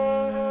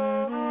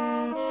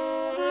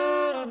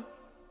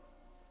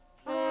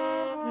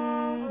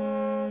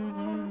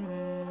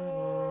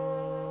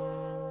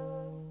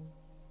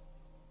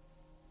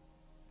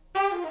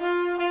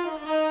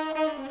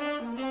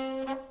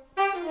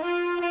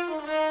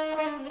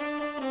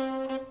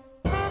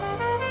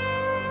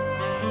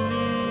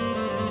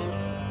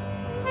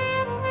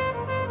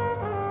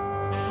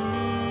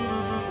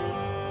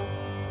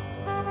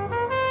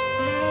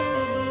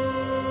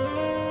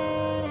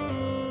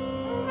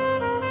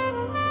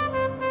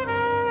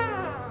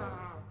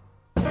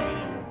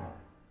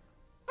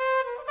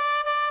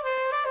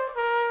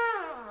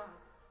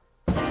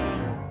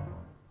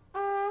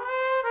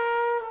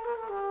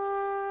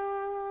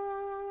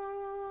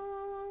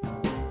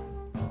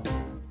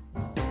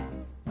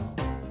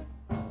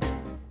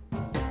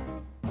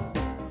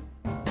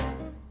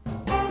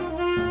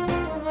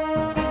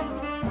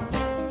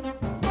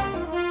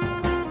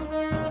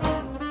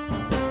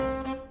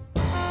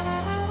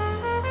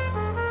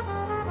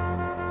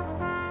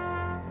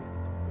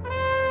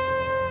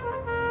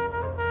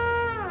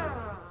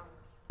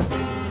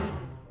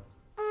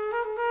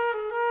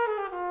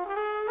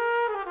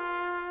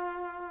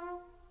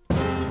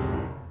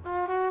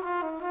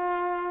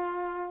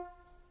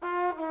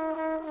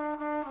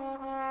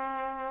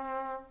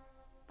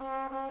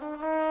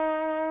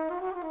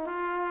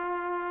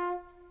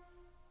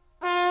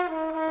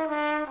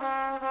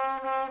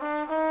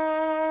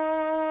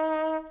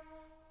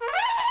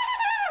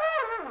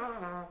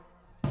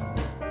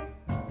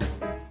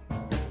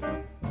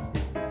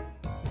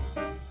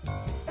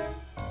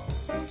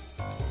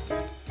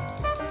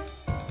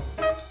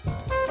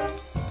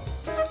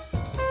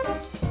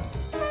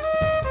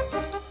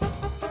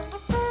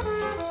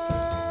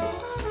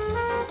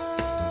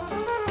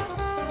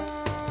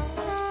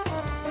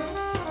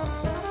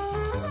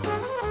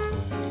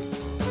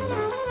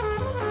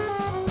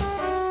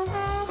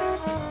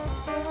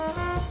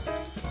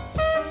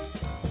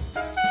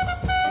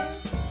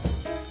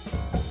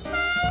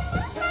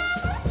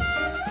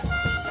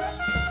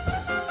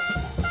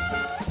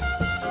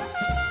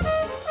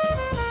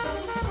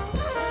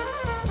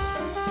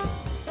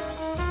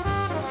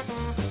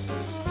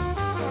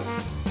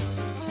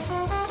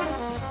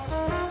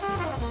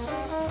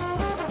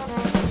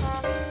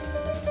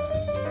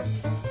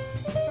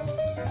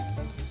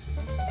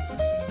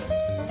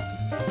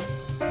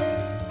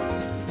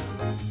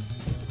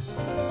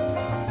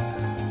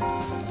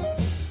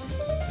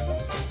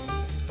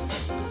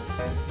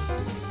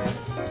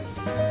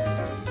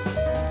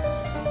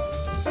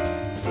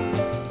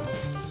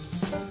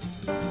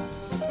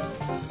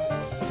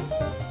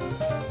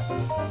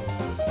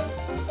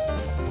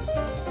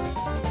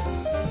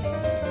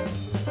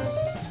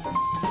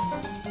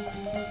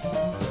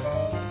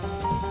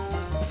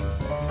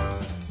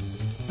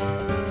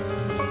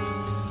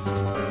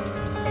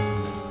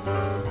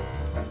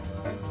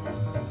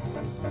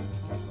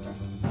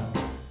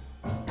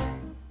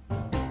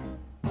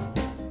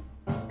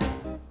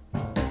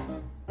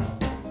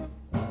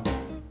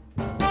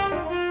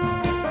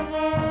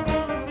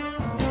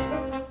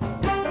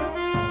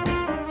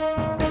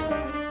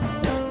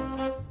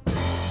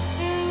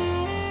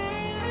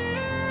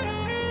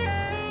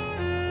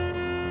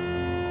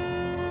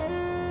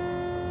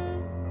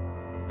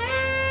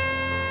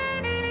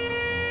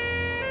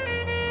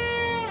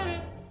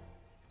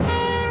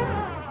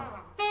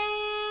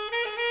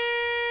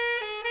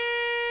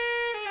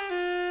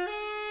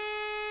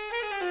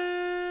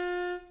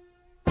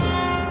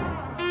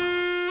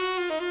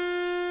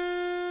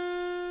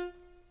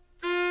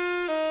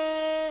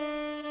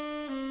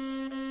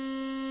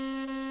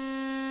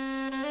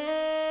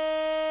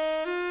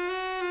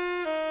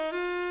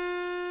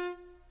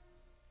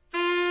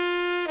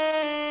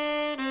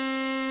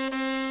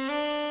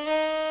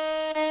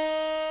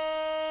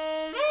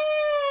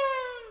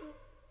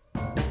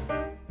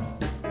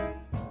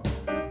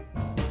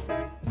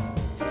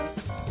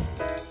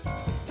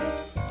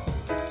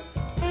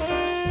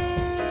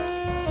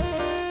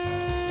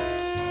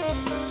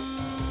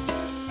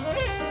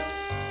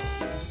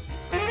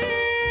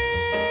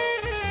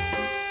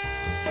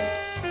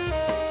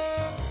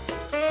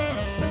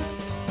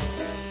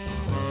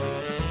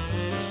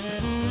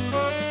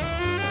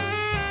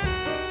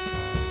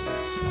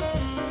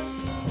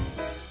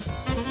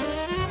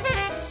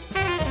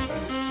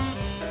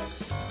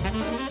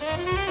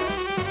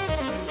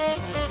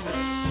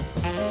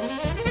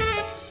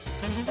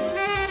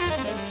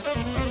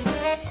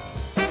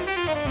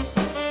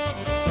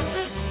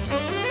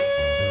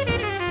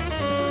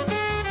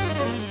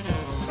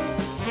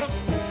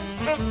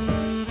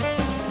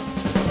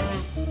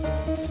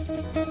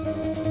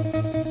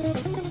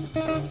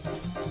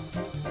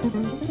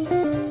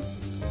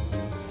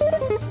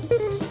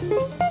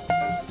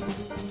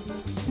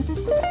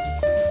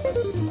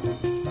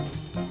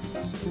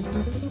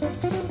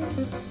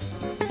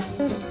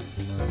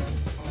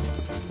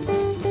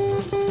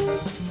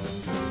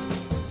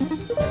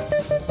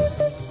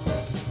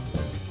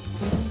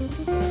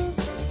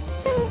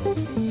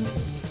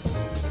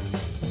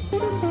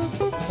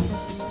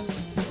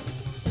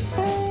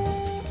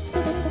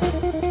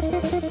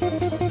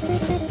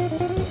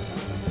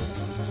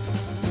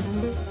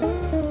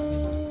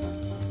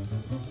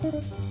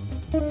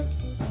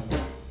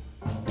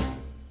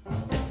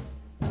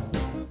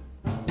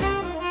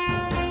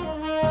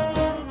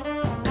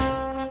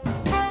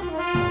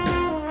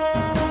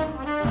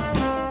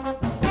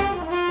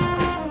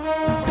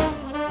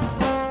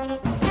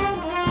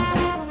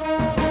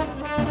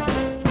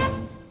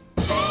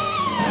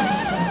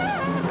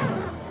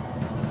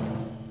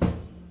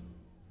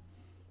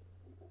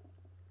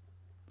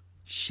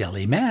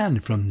 Shelly Manne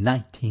from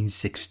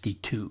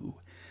 1962.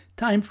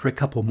 Time for a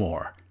couple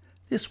more.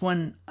 This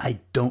one I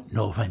don't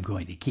know if I'm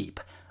going to keep.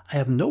 I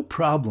have no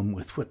problem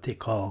with what they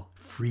call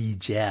free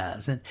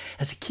jazz. And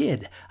as a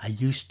kid, I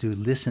used to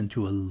listen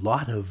to a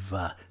lot of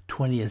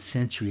 20th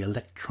century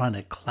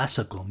electronic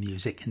classical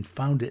music and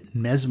found it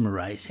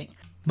mesmerizing.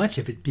 Much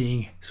of it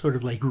being sort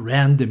of like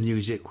random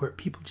music where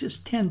people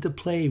just tend to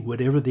play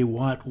whatever they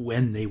want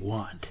when they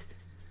want.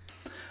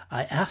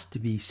 I asked to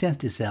be sent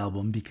this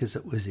album because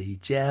it was a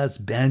jazz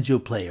banjo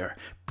player,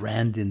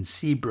 Brandon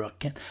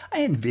Seabrook, and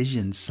I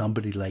envisioned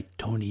somebody like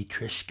Tony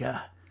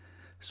Trischka.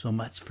 So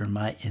much for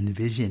my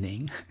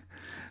envisioning.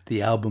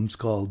 The album's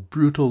called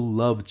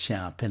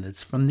BrutalLoveChamp, and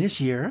it's from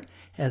this year.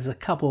 It has a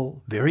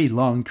couple very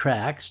long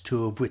tracks,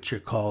 two of which are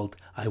called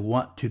I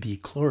Want to Be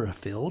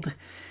Chlorophylled.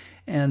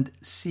 And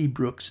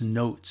Seabrook's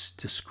notes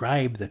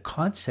describe the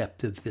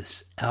concept of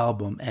this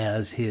album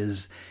as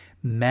his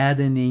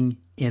maddening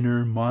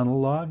inner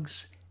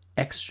monologues,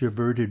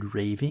 extroverted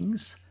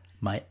ravings,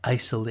 my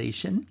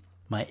isolation,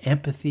 my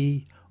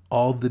empathy,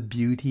 all the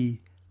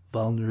beauty,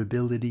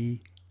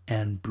 vulnerability,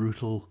 and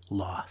brutal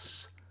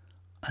loss,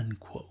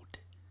 unquote.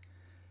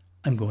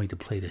 I'm going to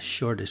play the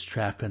shortest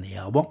track on the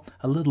album,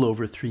 a little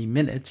over 3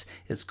 minutes.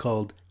 It's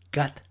called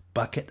Gut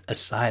Bucket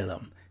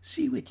Asylum.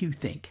 See what you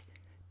think.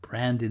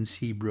 Brandon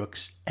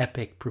Seabrook's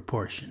epic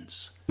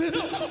proportions.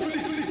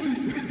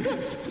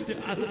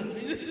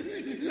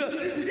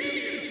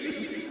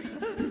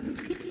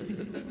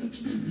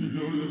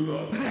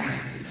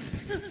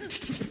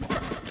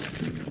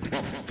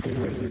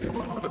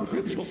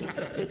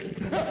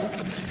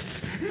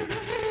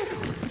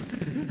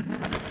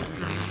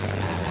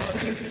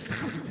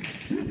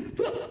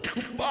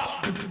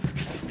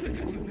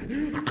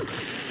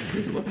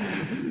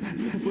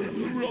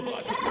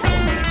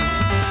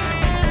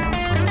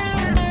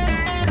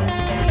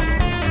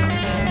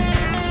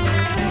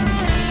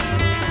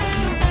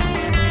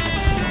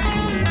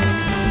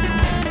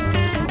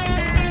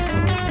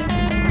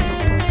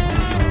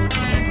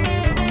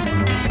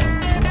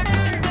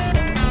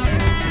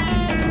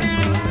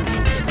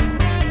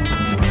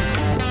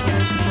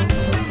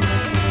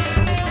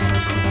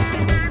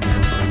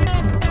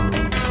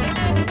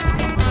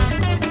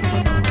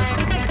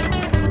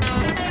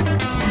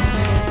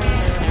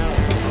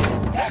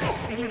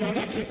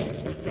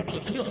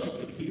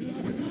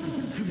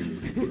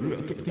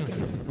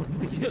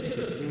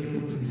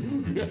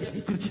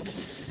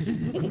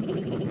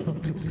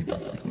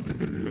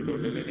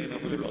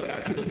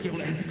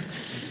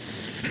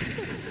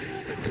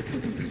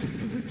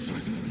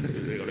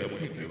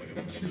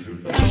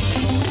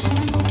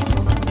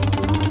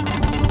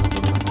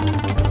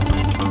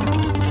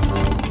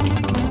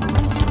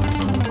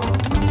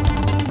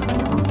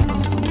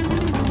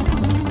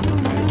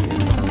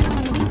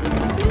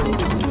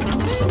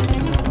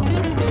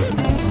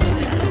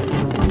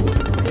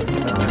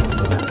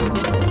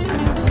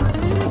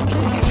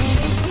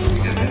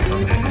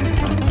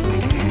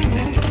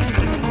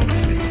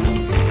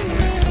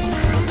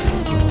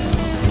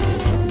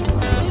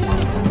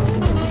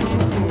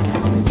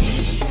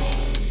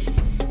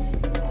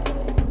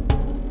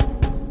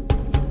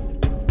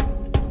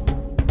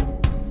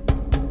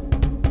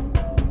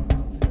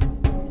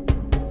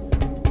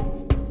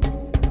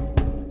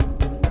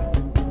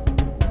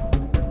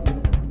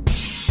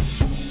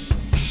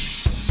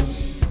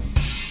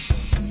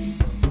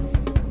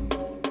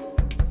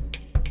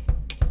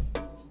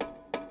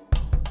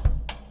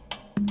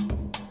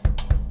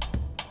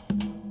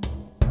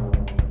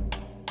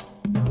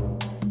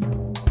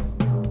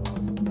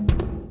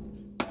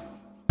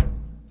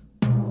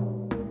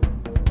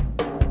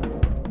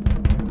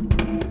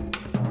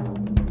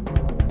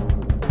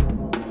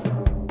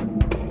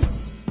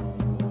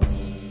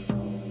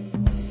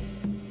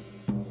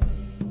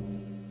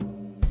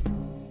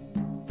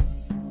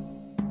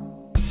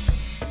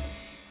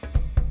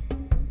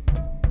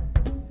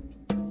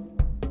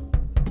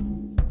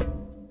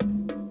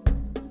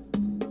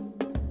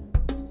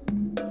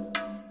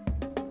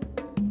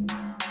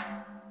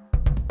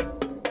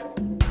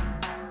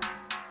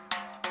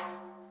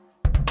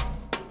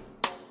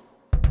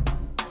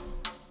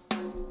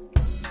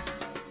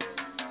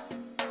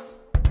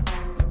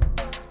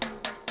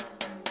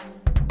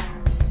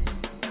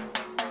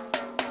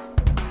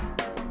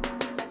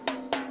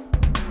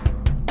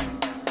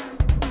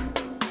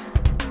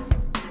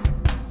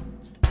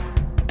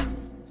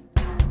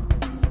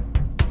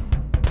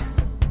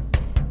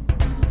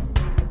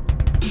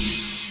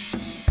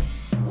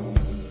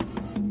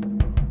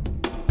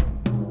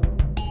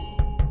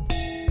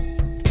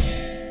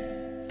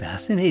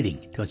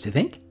 Fascinating, don't you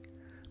think?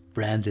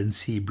 Brandon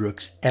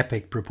Seabrook's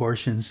epic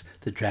proportions.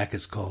 The track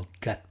is called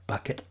Gut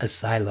Bucket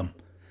Asylum.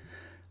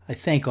 I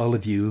thank all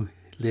of you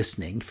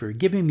listening for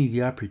giving me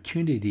the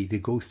opportunity to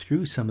go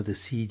through some of the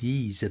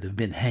CDs that have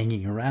been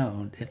hanging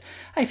around, and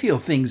I feel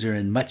things are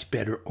in much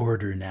better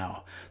order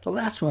now. The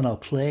last one I'll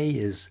play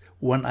is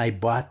one I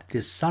bought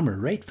this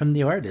summer right from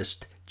the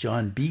artist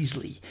John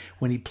Beasley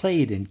when he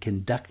played and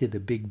conducted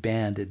a big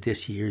band at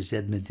this year's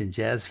Edmonton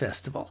Jazz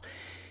Festival.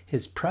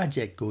 His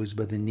project goes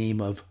by the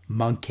name of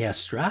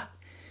Monk'estra.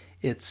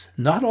 It's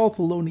not all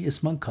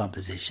Thelonious Monk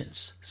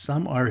compositions.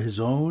 Some are his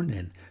own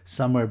and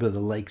some are by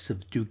the likes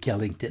of Duke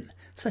Ellington,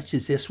 such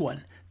as this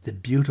one, the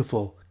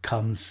beautiful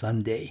Come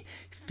Sunday,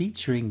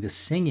 featuring the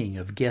singing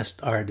of guest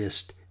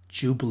artist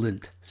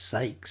Jubilant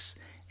Sykes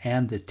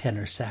and the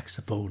tenor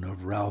saxophone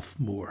of Ralph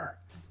Moore.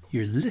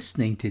 You're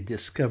listening to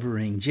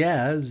Discovering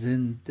Jazz,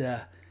 and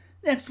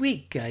next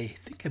week I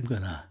think I'm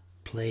going to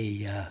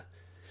play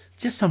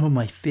just some of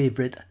my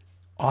favorite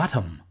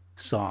autumn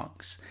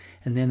songs.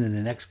 And then in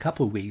the next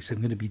couple of weeks, I'm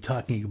going to be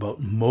talking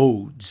about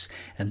modes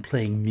and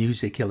playing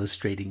music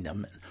illustrating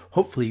them. And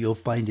hopefully you'll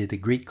find it a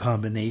great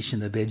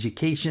combination of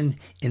education,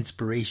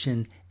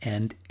 inspiration,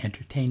 and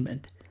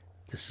entertainment.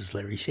 This is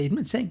Larry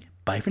Shademan saying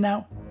bye for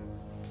now.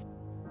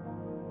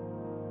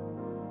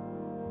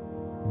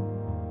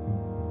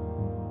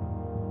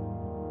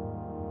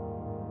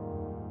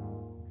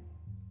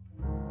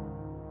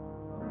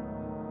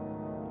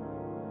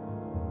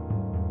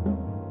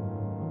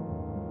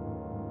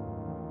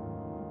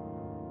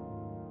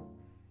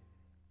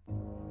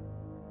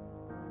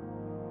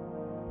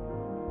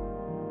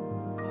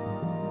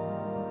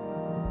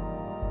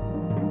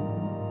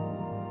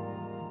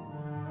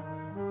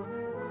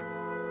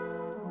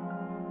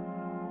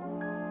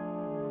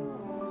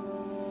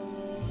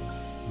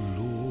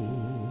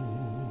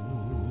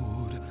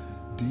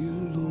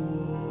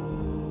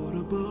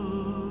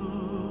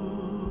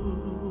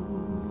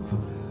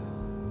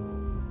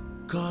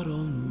 God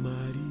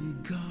Almighty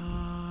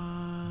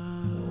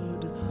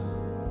God,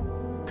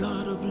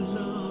 God of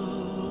love,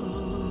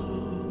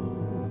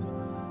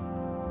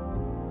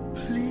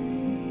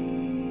 please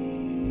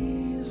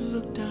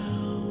look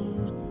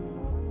down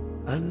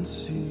and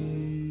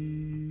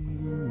see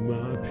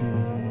my people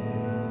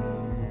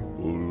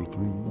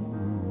through.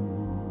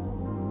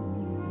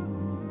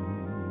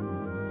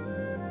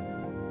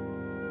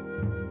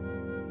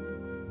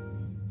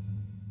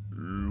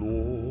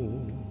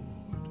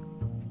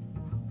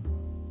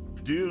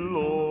 Dear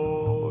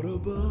Lord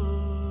above,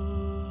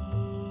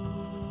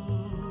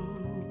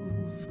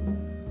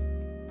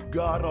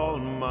 God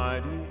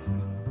Almighty,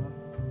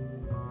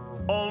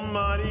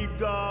 Almighty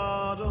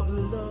God of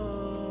love,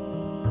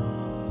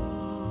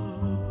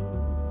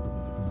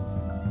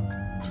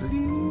 please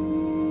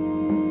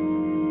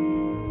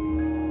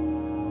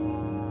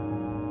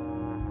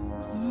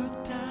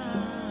look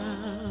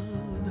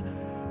down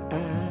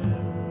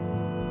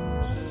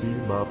and see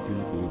my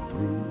people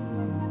through.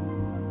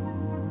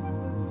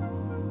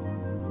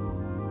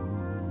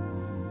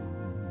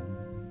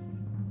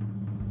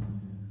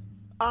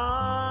 I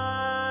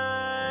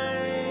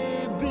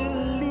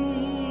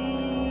believe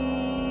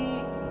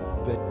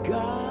that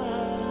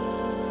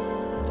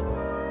God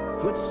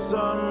put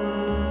sun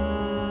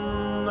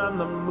and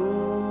the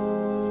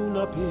moon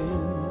up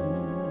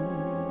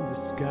in the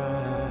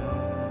sky.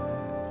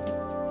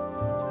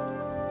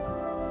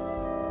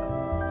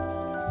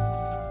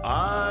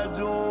 I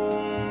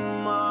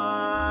don't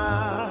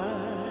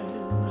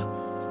mind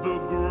the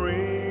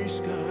gray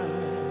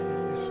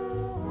skies,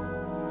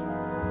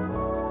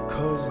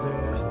 'cause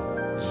they're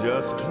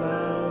just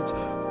clouds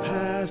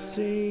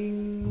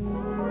passing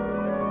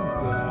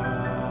by.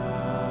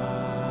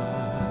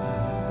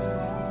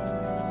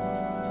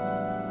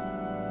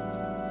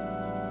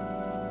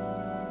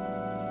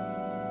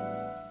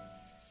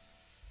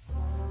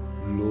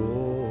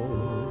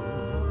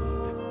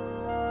 Lord,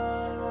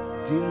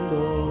 dear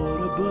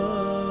Lord above,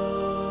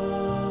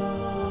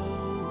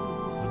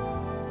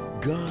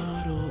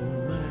 God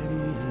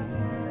Almighty,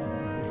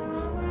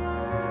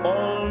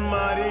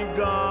 Almighty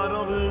God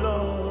of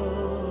love,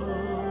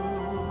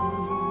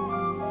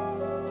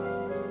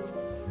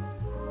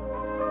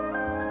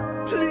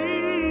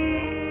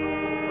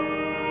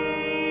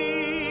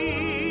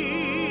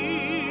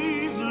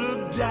 please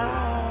look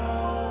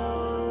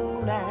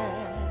down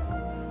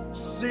and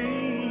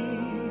see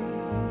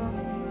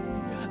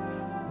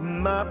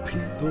my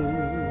people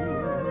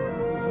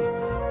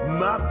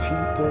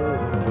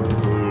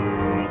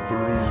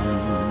through.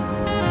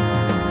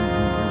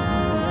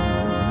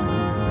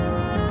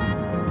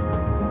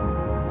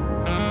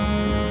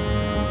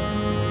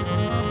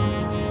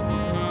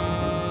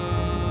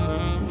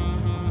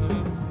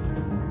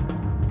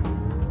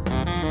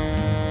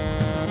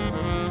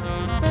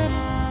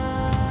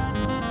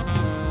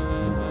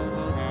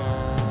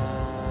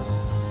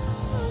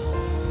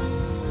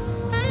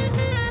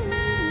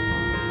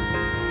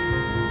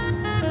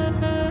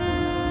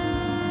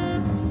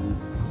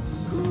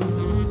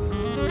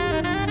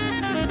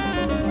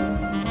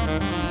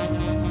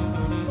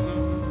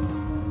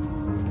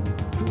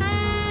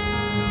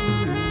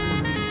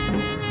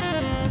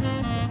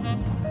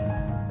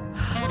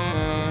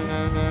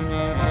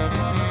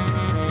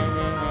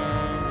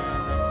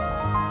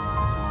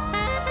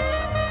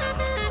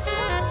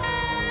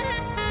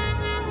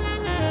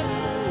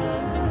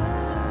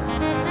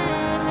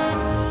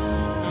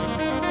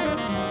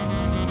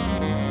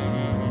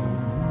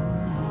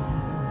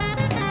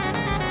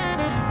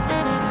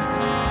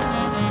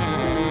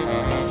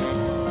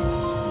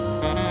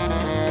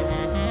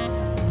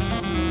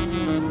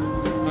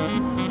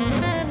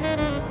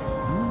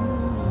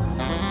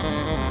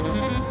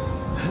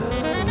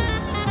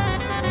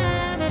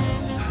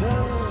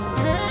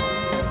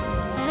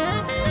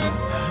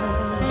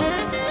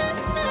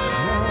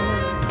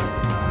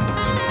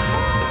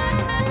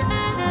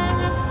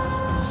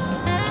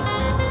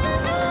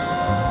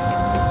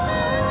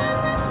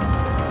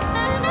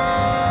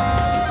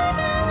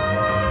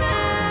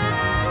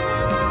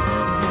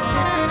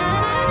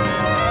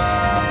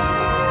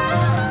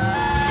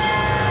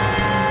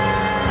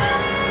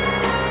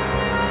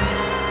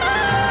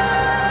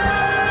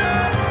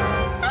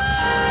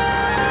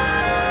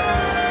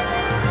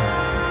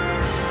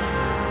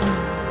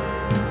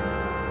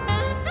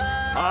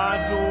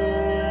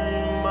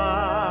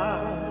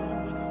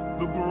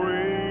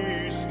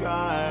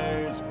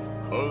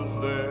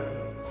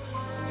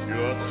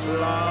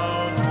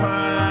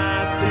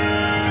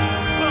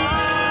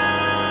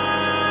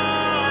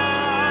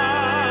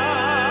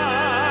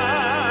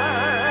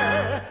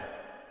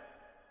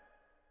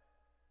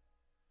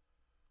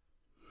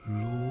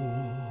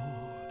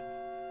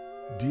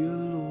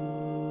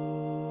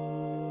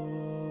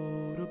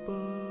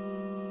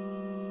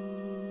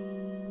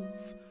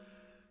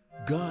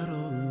 God,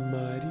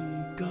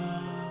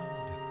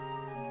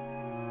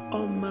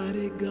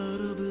 Almighty God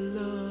of